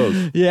now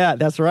Doze. Yeah,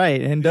 that's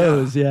right. And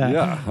Doze,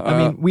 yeah. I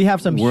mean, we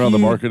have some We're on the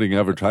marketing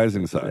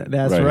advertising side.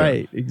 That's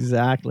right.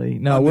 Exactly.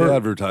 No, I'm we're the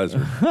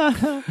advertiser.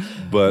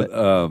 But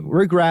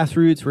we're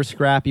grassroots, we're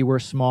scrappy, we're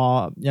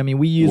small. I mean,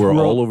 you're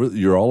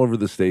all over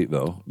the state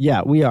though.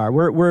 Yeah, we are.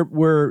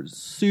 We're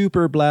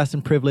super blessed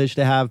and privileged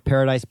to have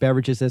Paradise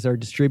Beverages as our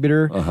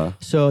distributor.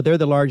 So they're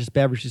the largest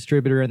beverage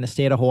distributor in the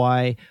state of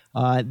Hawaii.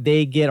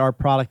 They get our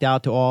product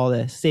out to all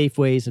the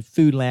Safeways,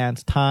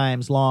 Foodlands,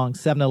 Times, Long,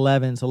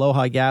 7-Elevens,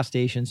 Aloha gas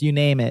stations, you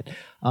name it.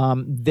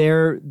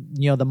 They're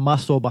the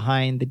muscle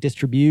behind the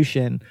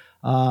distribution.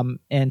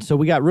 And so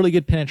we got really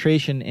good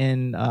penetration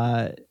in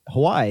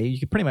Hawaii. You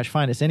can pretty much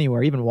find us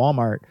anywhere, even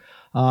Walmart.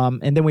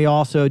 And then we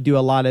also do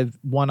a lot of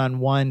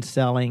one-on-one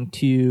selling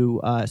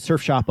to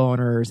surf shop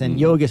owners and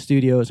yoga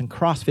studios and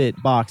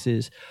CrossFit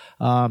boxes.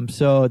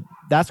 So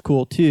that's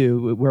cool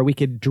too, where we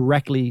could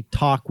directly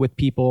talk with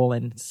people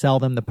and sell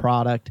them the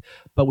product.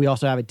 But we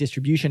also have a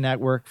distribution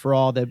network for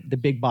all the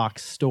big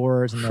box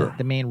stores and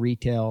the main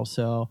retail.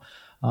 So,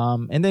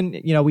 and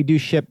then, we do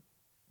ship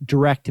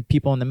direct to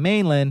people in the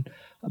mainland,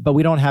 but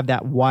we don't have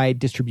that wide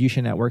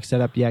distribution network set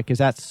up yet because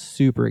that's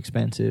super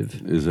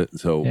expensive. Is it?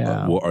 So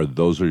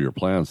those are your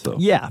plans though?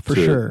 Yeah, for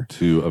sure.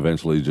 To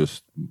eventually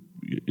just,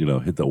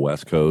 hit the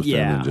West Coast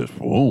and then just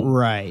boom.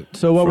 Right.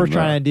 So what we're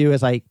trying to do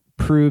is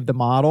prove the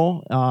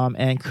model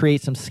and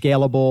create some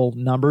scalable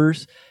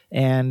numbers.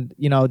 And,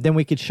 then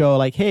we could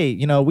show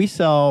hey, we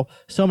sell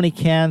so many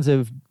cans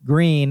of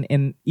green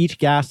in each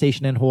gas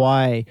station in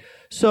Hawaii.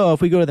 So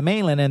if we go to the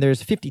mainland and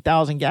there's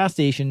 50,000 gas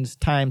stations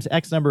times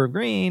X number of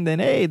green, then,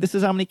 hey, this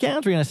is how many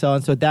cans we're going to sell.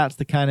 And so that's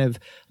the kind of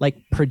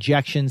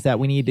projections that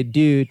we need to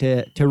do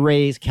to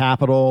raise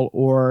capital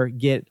or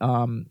get,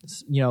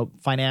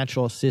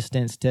 financial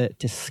assistance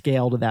to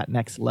scale to that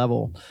next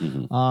level.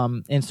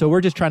 And so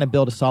we're just trying to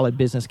build a solid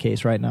business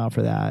case right now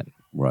for that.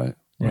 Right.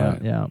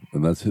 Yeah.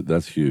 And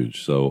that's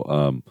huge.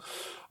 So,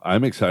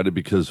 I'm excited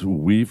because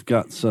we've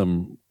got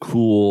some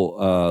cool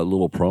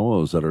little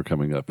promos that are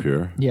coming up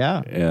here.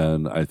 Yeah.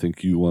 And I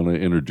think you want to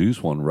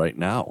introduce one right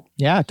now.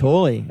 Yeah,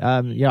 totally.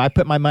 I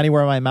put my money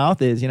where my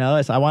mouth is,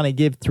 so I want to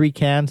give 3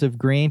 cans of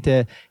green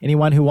to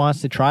anyone who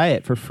wants to try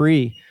it for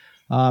free.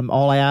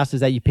 All I ask is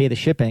that you pay the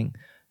shipping.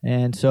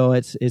 And so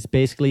it's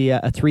basically a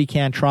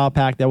 3-can trial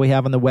pack that we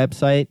have on the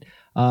website.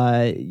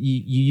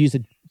 You use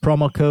a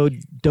promo code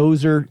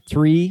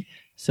DOZER3.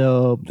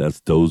 So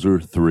that's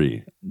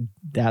DOZER3.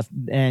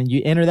 And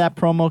you enter that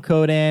promo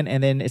code in,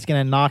 and then it's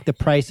going to knock the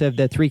price of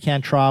the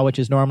 3-can trial, which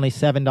is normally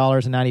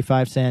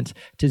 $7.95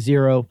 to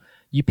 $0.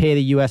 You pay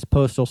the U.S.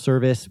 Postal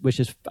Service, which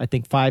is, I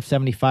think,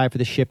 $5.75 for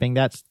the shipping.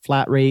 That's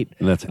flat rate.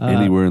 And that's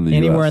anywhere in the U.S.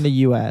 Anywhere in the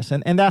U.S.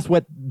 And that's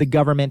what the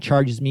government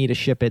charges me to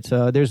ship it.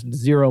 So there's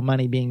zero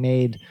money being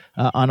made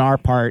on our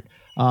part.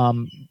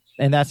 And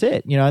that's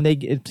it.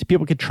 And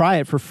people could try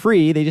it for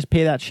free. They just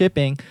pay that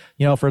shipping,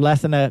 for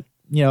less than a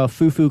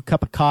foo-foo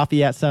cup of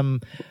coffee at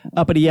some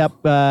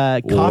uppity-up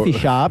coffee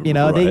shop.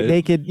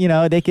 Right.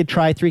 They could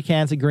try 3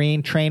 cans of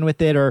green, train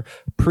with it, or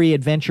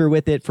pre-adventure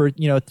with it for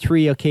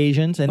 3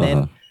 occasions, and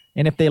then.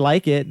 And if they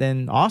like it,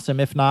 then awesome.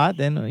 If not,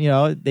 then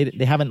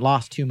they haven't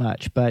lost too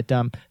much. But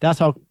that's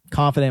how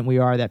confident we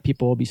are that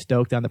people will be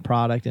stoked on the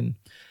product. And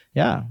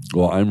yeah.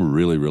 Well, I'm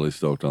really, really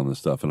stoked on this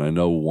stuff, and I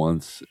know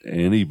once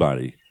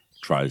anybody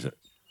tries it,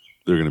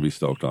 they're going to be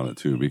stoked on it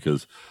too,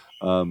 because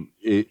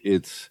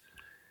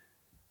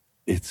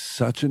it's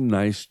such a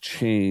nice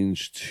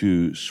change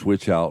to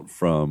switch out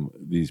from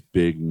these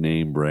big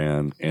name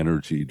brand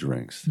energy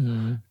drinks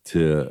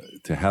to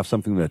have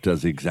something that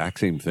does the exact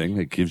same thing,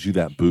 that gives you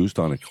that boost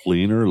on a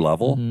cleaner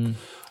level,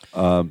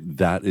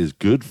 that is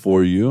good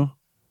for you.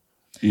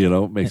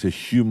 Makes a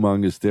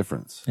humongous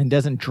difference. And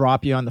doesn't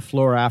drop you on the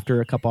floor after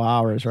a couple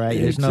hours, right?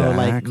 There's no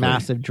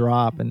massive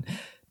drop. And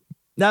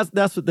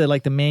that's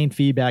what the main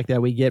feedback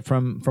that we get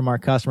from our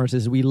customers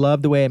is we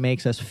love the way it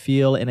makes us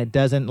feel, and it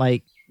doesn't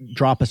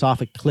drop us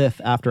off a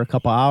cliff after a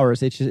couple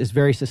hours. It's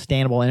very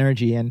sustainable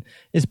energy, and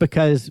it's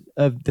because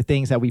of the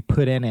things that we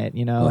put in it,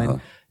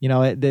 and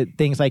the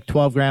things like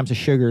 12 grams of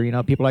sugar.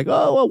 People are like,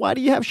 oh, well, why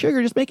do you have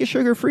sugar? Just make it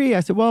sugar free.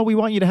 I said, well, we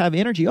want you to have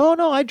energy. Oh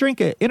no, I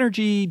drink an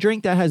energy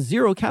drink that has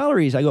 0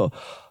 calories. I go,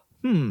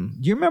 do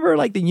you remember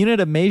the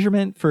unit of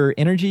measurement for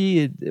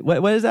energy?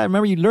 What is that?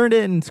 Remember you learned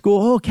it in school?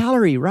 Oh,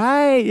 calorie,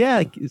 right?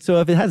 Yeah. So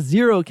if it has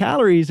 0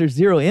 calories, there's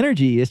 0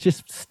 energy. It's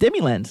just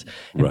stimulants.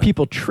 And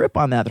people trip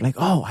on that. They're like,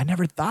 oh, I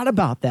never thought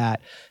about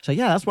that. So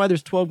yeah, that's why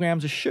there's 12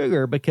 grams of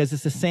sugar, because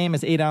it's the same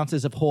as 8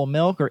 ounces of whole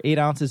milk or 8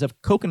 ounces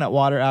of coconut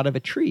water out of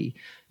a tree.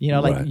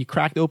 You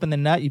crack open the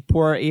nut, you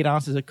pour 8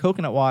 ounces of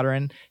coconut water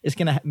in, it's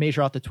going to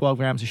measure out the 12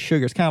 grams of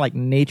sugar. It's kind of like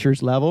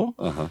nature's level.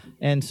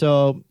 And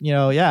so,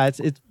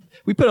 it's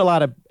we put a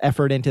lot of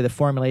effort into the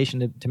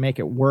formulation to make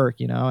it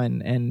work,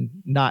 and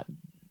not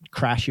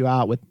crash you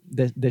out with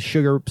the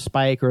sugar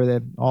spike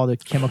or all the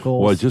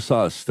chemicals. Well, I just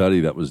saw a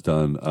study that was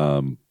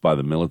done by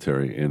the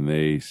military, and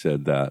they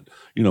said that,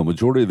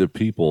 majority of the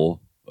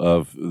people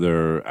of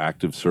their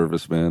active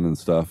servicemen and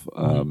stuff,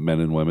 men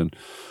and women,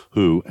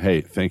 who,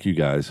 hey, thank you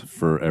guys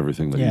for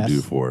everything that you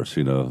do for us.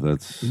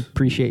 That's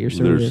appreciate your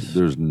service.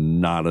 There's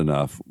not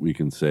enough we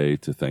can say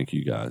to thank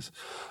you guys.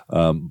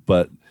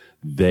 But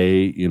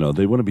they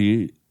want to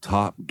be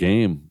top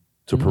game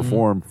to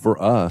perform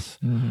for us.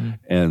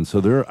 And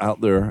so they're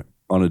out there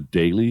on a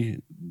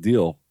daily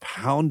deal,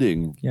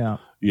 pounding. Yeah.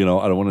 I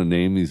don't want to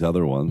name these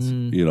other ones,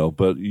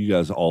 but you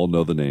guys all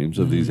know the names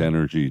of these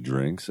energy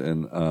drinks,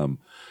 and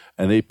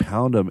they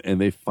pound them, and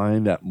they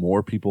find that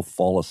more people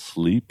fall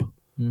asleep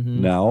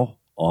now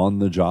on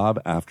the job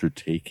after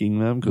taking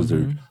them, because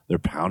they're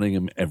pounding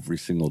them every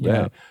single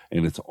day,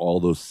 and it's all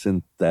those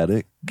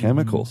synthetic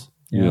chemicals.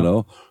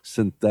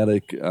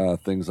 Synthetic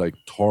things like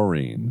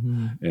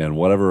taurine and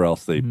whatever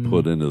else they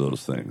put into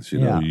those things.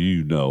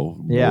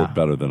 More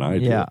better than I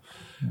do.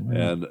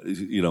 And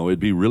it'd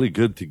be really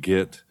good to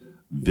get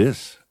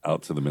this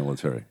out to the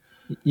military.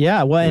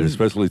 Yeah, well, and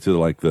especially to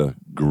the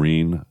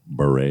Green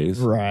Berets,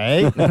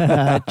 right?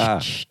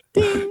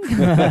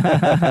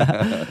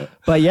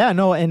 But yeah,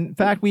 no. In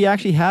fact, we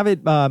actually have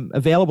it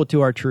available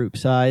to our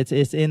troops.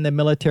 It's in the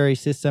military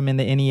system, in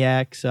the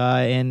NEX,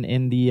 and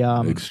in the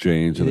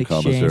exchange and the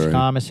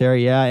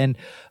commissary. Yeah, and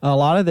a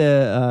lot of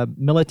the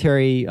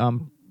military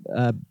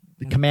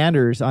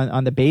commanders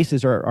on the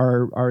bases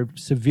are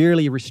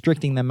severely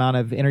restricting the amount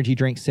of energy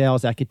drink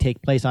sales that could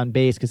take place on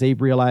base, because they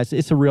realize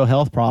it's a real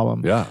health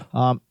problem. Yeah.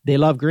 They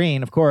love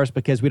green, of course,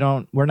 because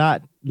we're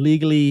not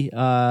legally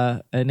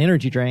an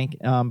energy drink,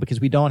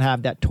 because we don't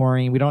have that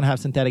taurine, we don't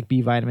have synthetic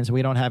B vitamins, and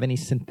we don't have any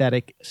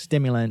synthetic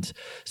stimulants.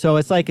 So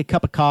it's like a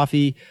cup of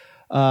coffee,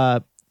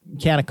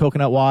 can of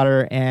coconut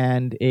water,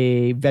 and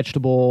a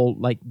vegetable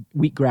like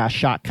wheatgrass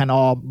shot, kind of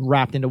all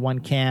wrapped into one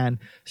can.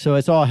 So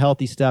it's all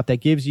healthy stuff that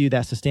gives you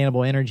that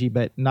sustainable energy,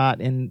 but not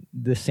in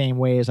the same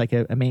way as like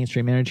a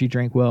mainstream energy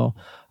drink will.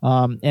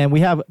 And we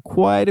have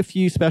quite a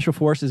few special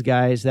forces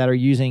guys that are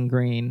using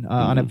green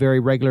on a very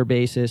regular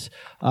basis.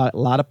 A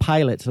lot of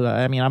pilots.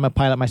 I mean, I'm a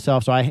pilot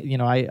myself, so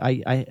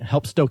I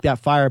help stoke that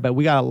fire. But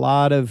we got a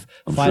lot of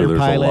fighter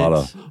pilots. A lot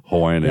of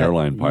Hawaiian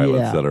airline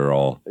pilots that are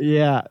all.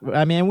 Yeah,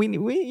 I mean, we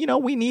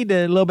need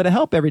a little bit of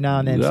help every now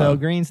and then. So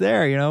green's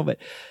there, but.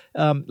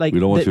 like We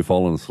don't want you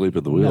falling asleep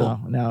at the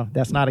wheel. No,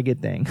 that's not a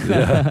good thing.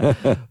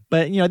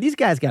 But, these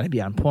guys got to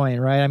be on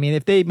point, right? I mean,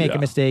 if they make a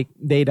mistake,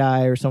 they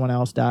die or someone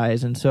else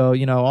dies. And so,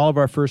 all of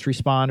our first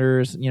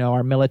responders,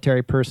 our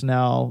military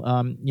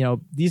personnel,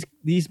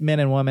 these men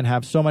and women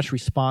have so much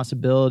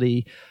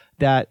responsibility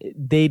that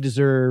they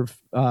deserve,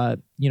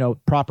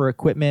 proper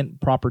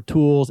equipment, proper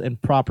tools,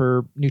 and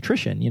proper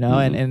nutrition,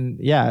 and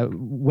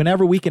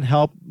whenever we can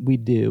help, we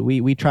do.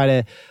 We try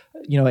to,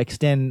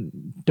 extend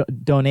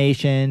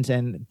donations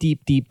and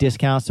deep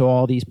discounts to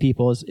all these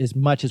people as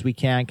much as we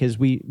can, because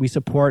we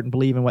support and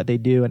believe in what they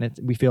do, and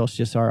we feel it's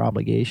just our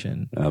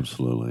obligation.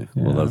 Absolutely.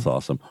 Yeah. Well, that's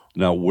awesome.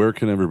 Now, where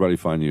can everybody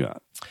find you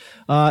at?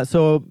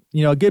 So,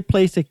 a good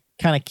place to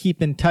kind of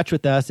keep in touch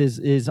with us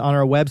is on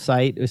our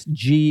website. It's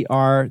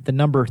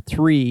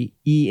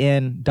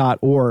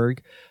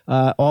gr3en.org.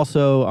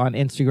 Also on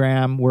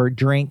Instagram, we're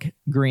Drink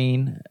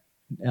Green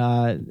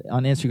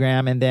on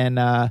Instagram, and then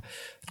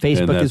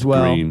Facebook as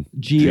well. Green,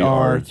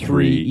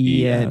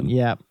 GR3EN.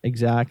 Yeah,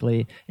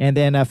 exactly. And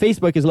then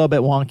Facebook is a little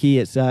bit wonky.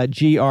 It's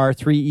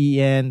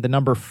GR3EN, the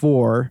number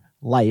 4.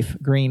 Life,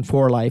 Green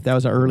for Life. That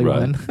was an early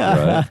one.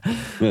 Right.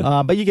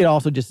 But you could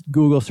also just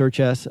Google search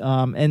us.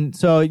 And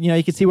so,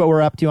 you can see what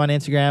we're up to on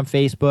Instagram,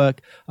 Facebook.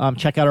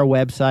 Check out our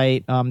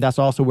website. That's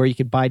also where you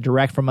could buy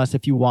direct from us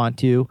if you want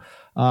to.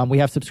 We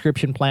have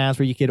subscription plans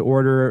where you could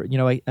order,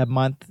 a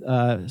month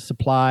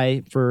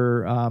supply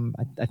for,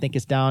 I think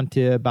it's down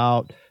to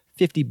about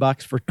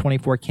 $50 for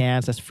 24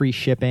 cans. That's free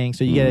shipping.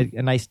 So you get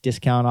a nice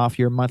discount off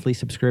your monthly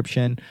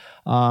subscription.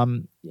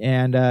 We're,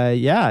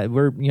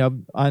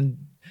 on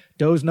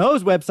Doe's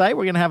Nose website.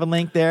 We're going to have a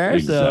link there.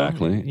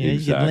 Exactly. So,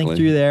 you can link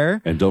through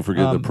there. And don't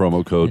forget the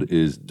promo code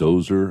is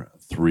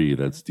Dozer3.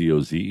 That's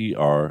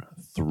DOZER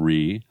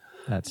 3.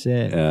 That's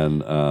it.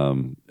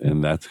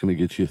 And that's going to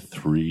get you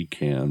 3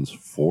 cans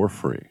for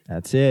free.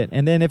 That's it.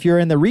 And then if you're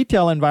in the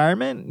retail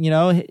environment,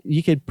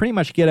 you could pretty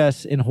much get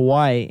us in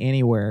Hawaii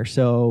anywhere.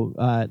 So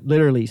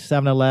literally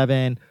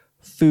 7-Eleven,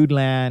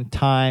 Foodland,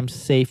 Times,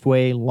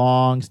 Safeway,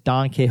 Long's,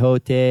 Don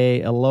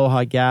Quixote,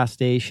 Aloha gas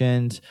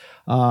stations.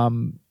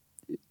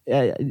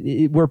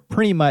 We're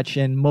pretty much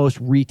in most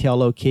retail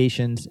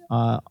locations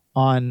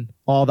on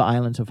all the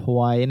islands of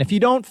Hawaii. And if you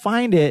don't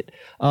find it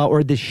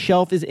or the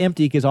shelf is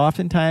empty, because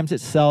oftentimes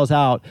it sells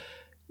out,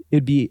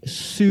 it'd be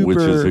super... Which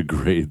is a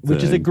great thing.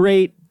 Which is a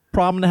great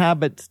problem to have,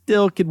 but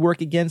still could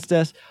work against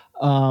us.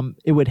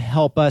 It would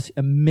help us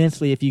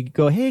immensely if you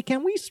go, hey,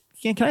 can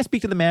I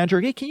speak to the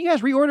manager? Hey, can you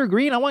guys reorder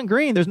green? I want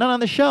green. There's none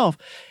on the shelf.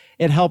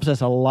 It helps us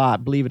a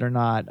lot, believe it or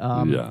not.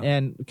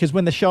 And because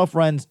when the shelf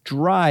runs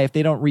dry, if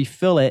they don't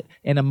refill it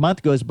and a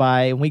month goes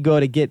by and we go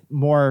to get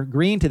more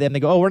green to them, they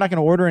go, oh, we're not going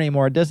to order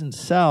anymore. It doesn't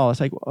sell. It's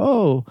like,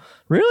 oh,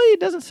 really? It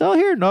doesn't sell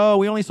here? No,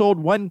 we only sold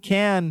 1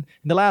 can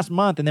in the last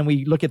month. And then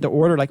we look at the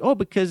order like, oh,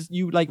 because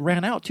you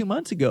ran out 2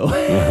 months ago.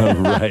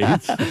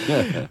 Right.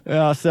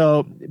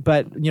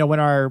 But when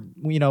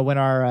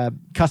our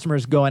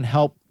customers go and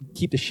help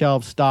keep the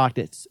shelves stocked,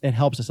 it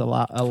helps us a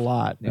lot.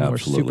 And we're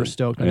super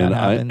stoked when that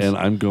happens. And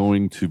I'm going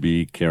to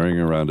be carrying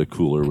around a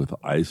cooler with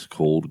ice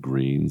cold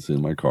greens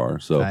in my car.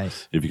 So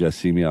nice. If you guys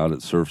see me out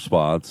at surf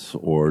spots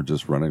or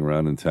just running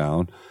around in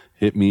town,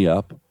 hit me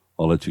up.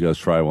 I'll let you guys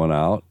try one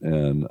out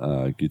and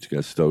get you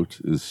guys stoked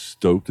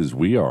as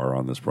we are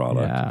on this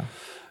product. Yeah.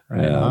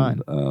 Right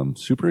on.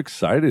 Super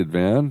excited,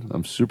 man.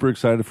 I'm super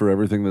excited for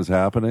everything that's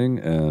happening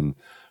and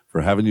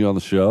for having you on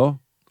the show.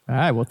 All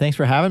right. Well, thanks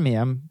for having me.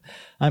 I'm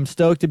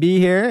stoked to be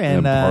here,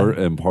 and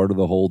part of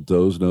the whole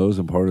Doe's Nose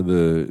and part of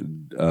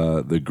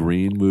the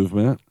green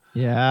movement.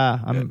 Yeah,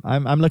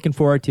 I'm looking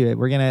forward to it.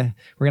 We're gonna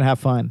have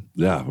fun.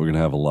 Yeah, we're gonna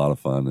have a lot of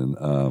fun,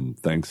 and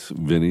thanks,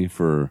 Vinny,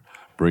 for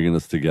bringing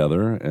us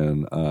together,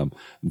 and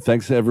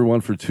thanks to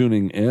everyone for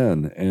tuning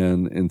in.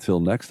 And until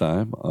next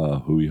time,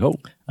 hui hou.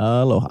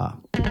 Aloha.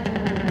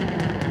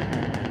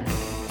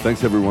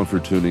 Thanks, everyone, for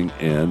tuning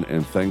in,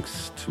 and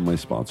thanks to my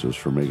sponsors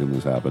for making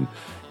this happen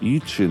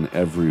each and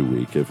every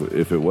week.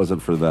 If it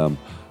wasn't for them,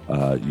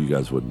 you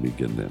guys wouldn't be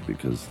getting it,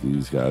 because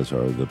these guys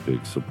are the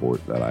big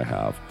support that I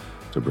have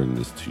to bring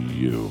this to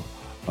you.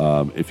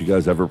 If you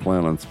guys ever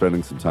plan on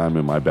spending some time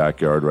in my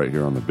backyard right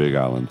here on the Big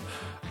Island,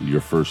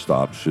 your first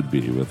stop should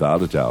be,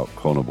 without a doubt,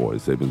 Kona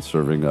Boys. They've been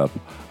serving up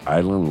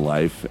island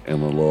life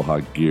and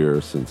aloha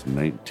gear since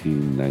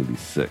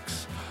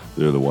 1996.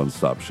 They're the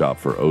one-stop shop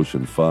for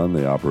ocean fun.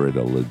 They operate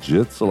a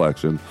legit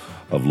selection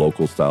of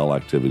local-style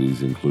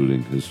activities,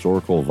 including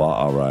historical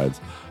va'a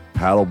rides,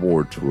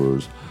 paddleboard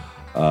tours,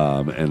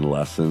 and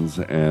lessons.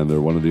 And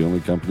they're one of the only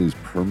companies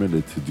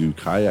permitted to do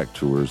kayak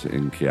tours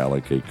in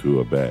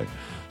Kealakekua Bay.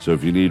 So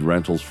if you need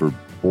rentals for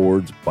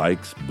boards,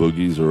 bikes,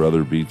 boogies, or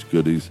other beach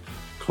goodies,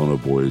 Kona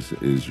Boys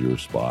is your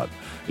spot.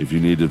 If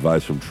you need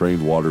advice from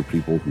trained water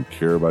people who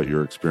care about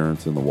your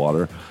experience in the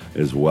water,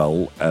 as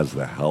well as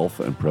the health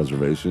and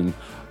preservation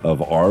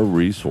of our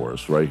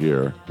resource right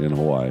here in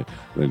Hawaii,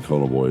 then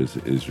Kona Boys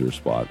is your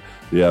spot.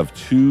 They have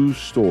 2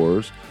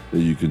 stores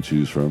that you can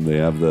choose from. They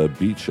have the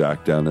Beach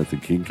Shack down at the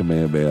King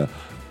Kamehameha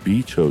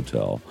Beach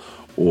Hotel,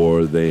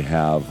 or they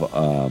have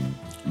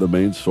the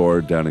main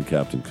store down in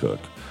Captain Cook.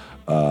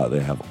 They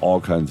have all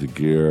kinds of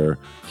gear,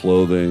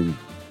 clothing,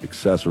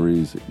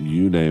 accessories,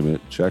 you name it.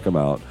 Check them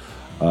out.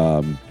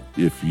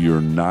 If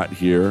you're not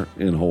here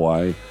in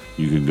Hawaii,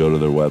 you can go to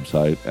their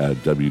website at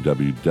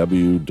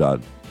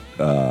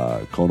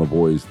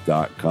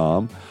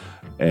www.konaboys.com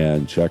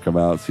and check them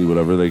out, see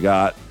whatever they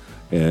got.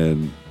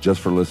 And just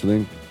for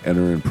listening,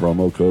 enter in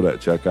promo code at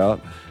checkout,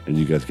 and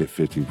you guys get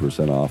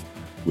 15% off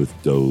with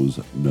Doze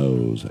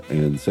Knows.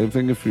 And same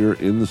thing if you're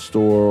in the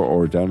store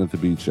or down at the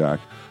Beach Shack,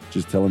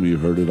 just tell them you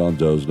heard it on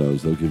Doze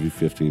Knows. They'll give you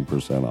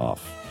 15%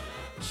 off.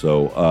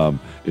 So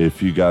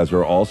if you guys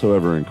are also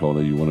ever in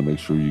Kona, you want to make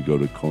sure you go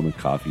to Kona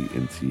Coffee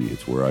and Tea.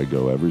 It's where I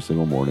go every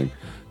single morning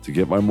to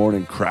get my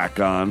morning crack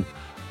on.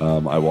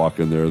 I walk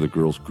in there, the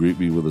girls greet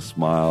me with a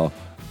smile.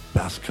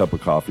 Best cup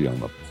of coffee on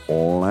the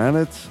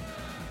planet.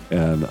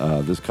 And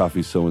this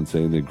coffee's so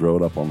insane. They grow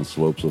it up on the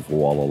slopes of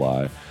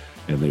Hualalai,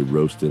 and they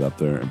roast it up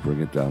there and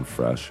bring it down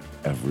fresh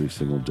every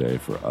single day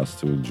for us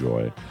to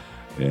enjoy.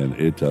 And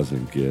it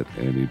doesn't get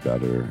any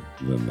better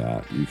than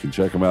that. You can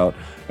check them out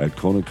at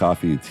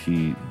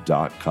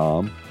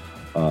konacoffeeandtea.com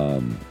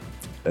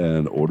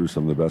and order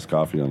some of the best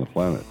coffee on the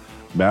planet.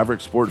 Maverick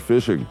Sport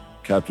Fishing,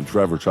 Captain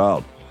Trevor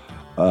Child.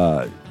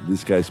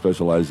 This guy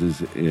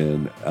specializes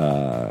in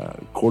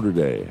quarter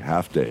day,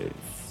 half day,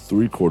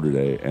 3/4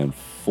 day, and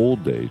full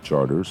day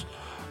charters.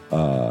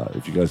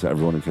 If you guys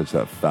ever want to catch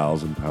that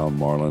 1,000-pound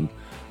marlin,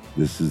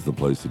 this is the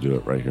place to do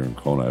it right here in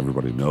Kona.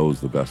 Everybody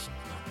knows the best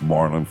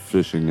marlin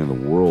fishing in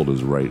the world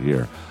is right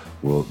here.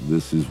 Well,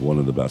 this is one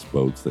of the best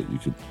boats that you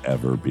could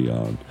ever be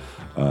on.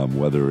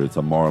 Whether it's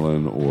a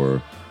marlin or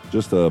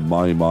just a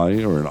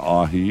mahi-mahi or an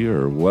ahi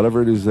or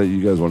whatever it is that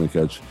you guys want to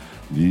catch,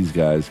 these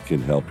guys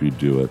can help you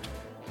do it.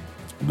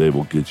 They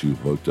will get you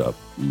hooked up,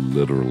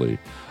 literally.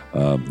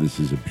 This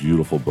is a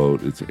beautiful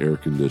boat. It's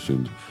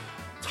air-conditioned,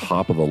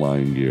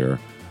 top-of-the-line gear.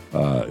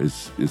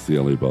 It's the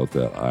only boat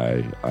that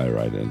I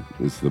ride in.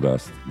 It's the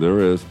best there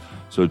is.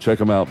 So check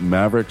them out,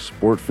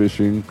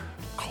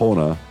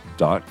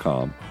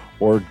 MaverickSportFishingKona.com,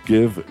 or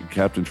give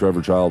Captain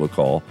Trevor Child a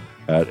call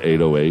at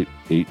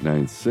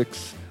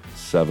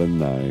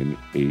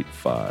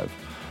 808-896-7985.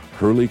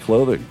 Hurley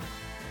Clothing.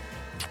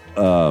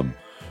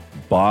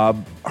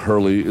 Bob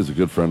Hurley is a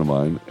good friend of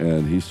mine,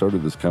 and he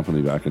started this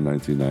company back in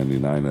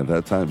 1999. At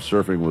that time,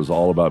 surfing was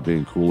all about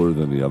being cooler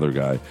than the other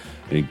guy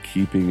and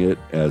keeping it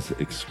as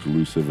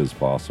exclusive as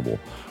possible.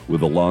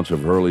 With the launch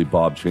of Hurley,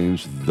 Bob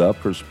changed the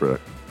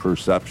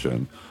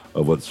perception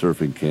of what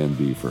surfing can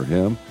be for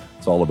him.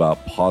 It's all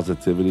about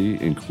positivity,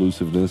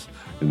 inclusiveness,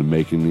 and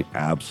making the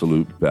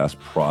absolute best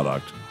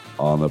product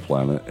on the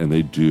planet. And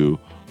they do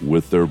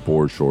with their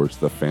board shorts,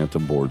 the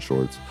Phantom board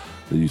shorts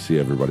that you see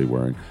everybody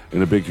wearing.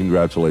 And a big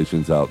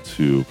congratulations out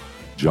to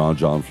John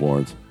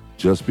Florence.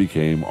 Just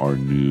became our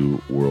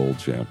new world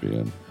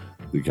champion.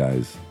 The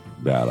guy's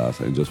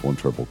badass and just won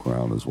Triple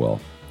Crown as well.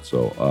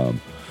 So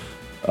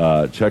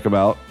check him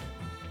out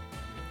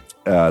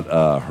at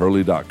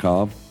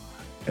Hurley.com,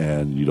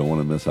 and you don't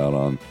want to miss out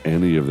on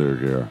any of their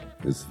gear.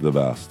 It's the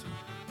best.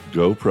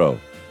 GoPro.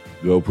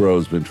 GoPro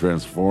has been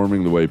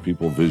transforming the way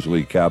people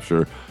visually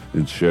capture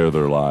and share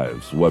their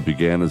lives. What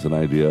began as an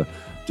idea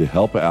to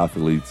help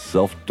athletes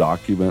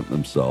self-document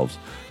themselves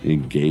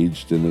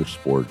engaged in their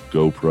sport,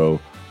 GoPro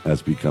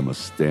has become a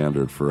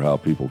standard for how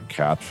people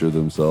capture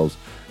themselves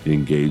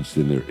engaged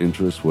in their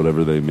interests,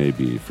 whatever they may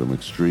be, from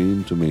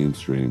extreme to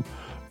mainstream,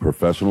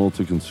 professional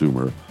to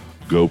consumer.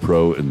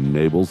 GoPro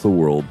enables the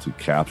world to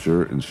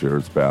capture and share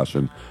its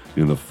passion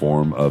in the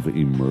form of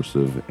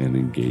immersive and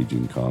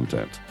engaging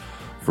content.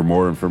 For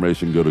more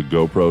information, go to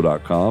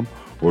GoPro.com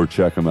or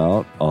check them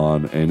out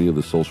on any of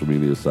the social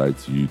media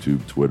sites,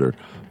 YouTube, Twitter,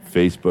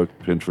 Facebook,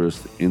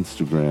 Pinterest,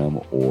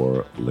 Instagram,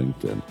 or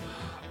LinkedIn.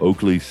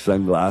 Oakley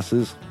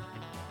sunglasses.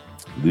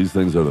 These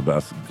things are the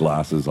best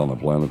glasses on the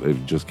planet.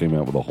 They've just came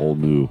out with a whole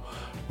new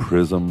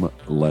Prism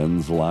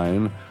lens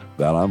line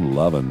that I'm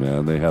loving,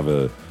 man. They have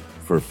a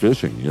for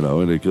fishing,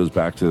 and it goes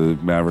back to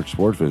Maverick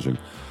Sport Fishing.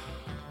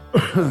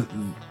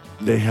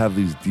 They have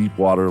these deep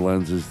water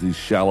lenses, these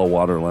shallow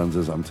water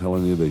lenses. I'm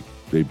telling you,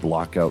 they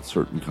block out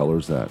certain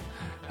colors that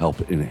help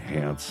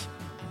enhance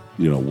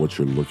what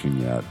you're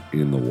looking at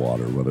in the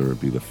water, whether it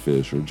be the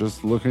fish or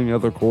just looking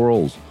at the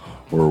corals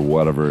or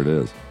whatever it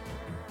is.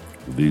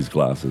 These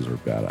glasses are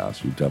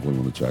badass. You definitely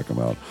want to check them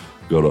out.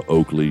 Go to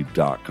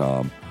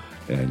Oakley.com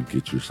and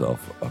get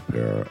yourself a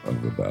pair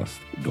of the best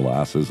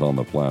glasses on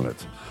the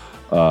planet.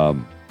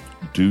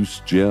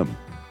 Deuce Gym.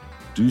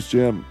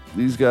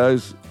 These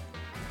guys,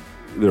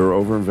 they're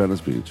over in Venice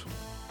Beach.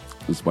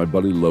 It's my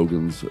buddy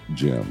Logan's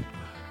gym.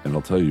 And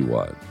I'll tell you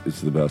what,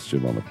 it's the best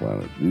gym on the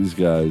planet. These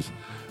guys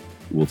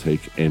will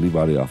take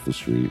anybody off the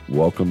street,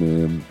 welcome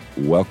them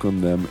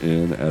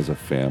in as a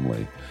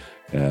family,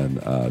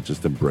 and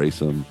just embrace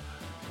them.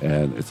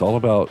 And it's all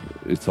about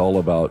it's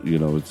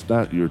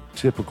not your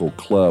typical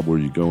club where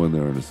you go in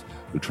there and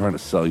they're trying to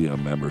sell you a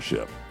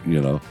membership.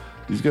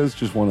 These guys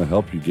just want to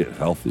help you get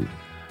healthy,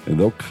 and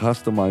they'll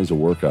customize a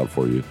workout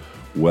for you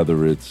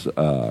whether it's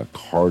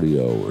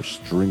cardio or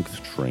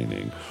strength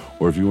training,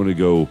 or if you want to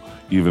go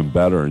even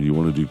better and you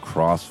want to do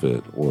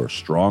CrossFit or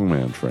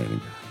strongman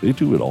training, they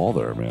do it all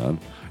there, man.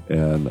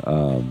 And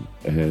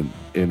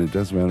it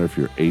doesn't matter if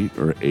you're 8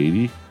 or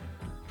 80,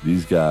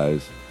 these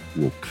guys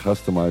will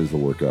customize the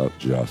workout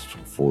just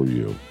for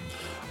you.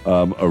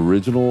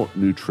 Original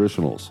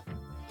Nutritionals.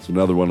 It's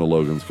another one of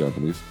Logan's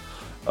companies.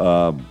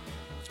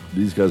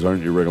 These guys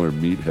aren't your regular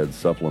meathead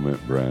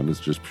supplement brand. It's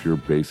just pure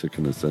basic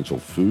and essential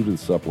food and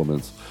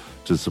supplements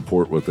to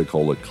support what they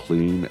call a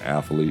clean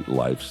athlete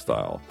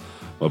lifestyle.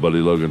 My buddy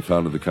Logan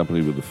founded the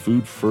company with a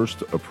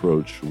food-first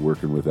approach,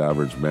 working with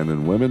average men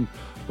and women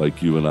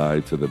like you and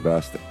I to the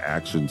best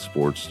action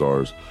sports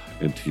stars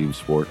and team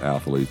sport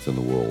athletes in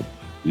the world.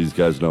 These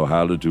guys know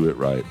how to do it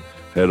right.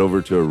 Head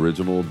over to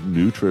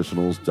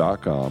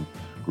originalnutritionals.com.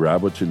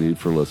 Grab what you need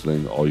for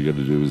listening. All you got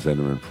to do is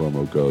enter in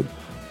promo code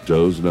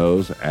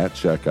DOZEKNOWS at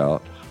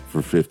checkout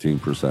for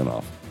 15%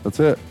 off. That's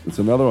it. It's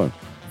another one.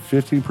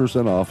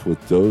 15% off with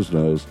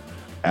DOZEKNOWS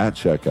at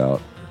checkout,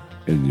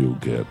 and you'll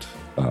get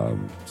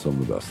some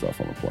of the best stuff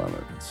on the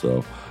planet.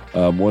 So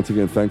once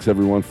again, thanks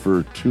everyone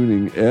for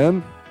tuning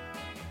in.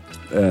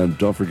 And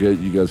don't forget,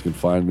 you guys can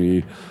find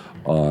me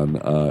on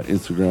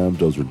Instagram,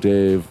 Dozer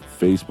Dave,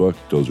 Facebook,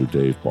 Dozer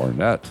Dave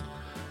Barnett,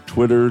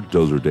 Twitter,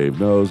 Dozer Dave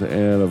Knows,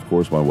 and of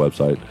course my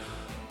website,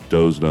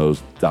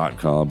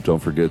 dozeknows.com. Don't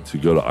forget to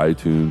go to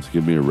iTunes,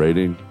 give me a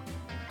rating,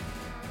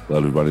 let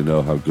everybody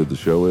know how good the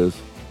show is.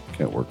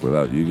 Can't work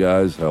without you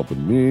guys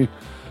helping me.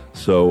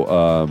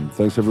 So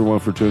thanks everyone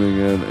for tuning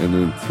in, and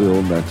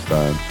until next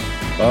time,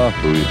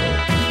 hooey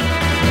ho.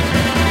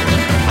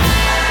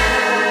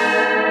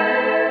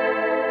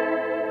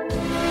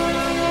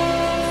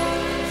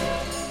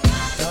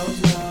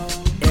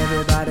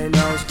 Everybody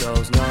knows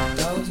goes no.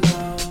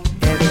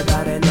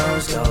 Everybody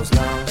knows goes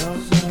no.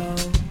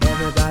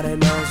 Everybody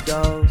knows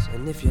goes,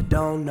 and if you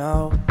don't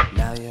know,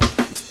 now you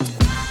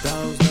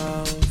goes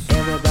knows.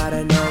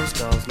 Everybody knows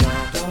goes no.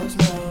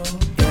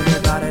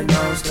 Everybody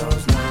knows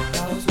goes no.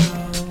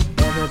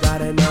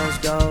 Everybody knows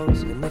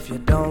goes, and if you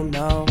don't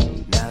know,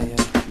 now you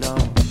know.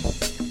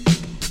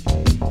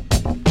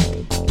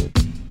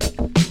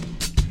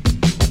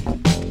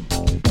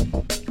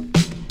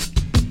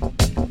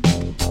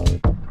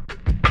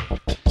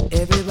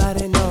 Everybody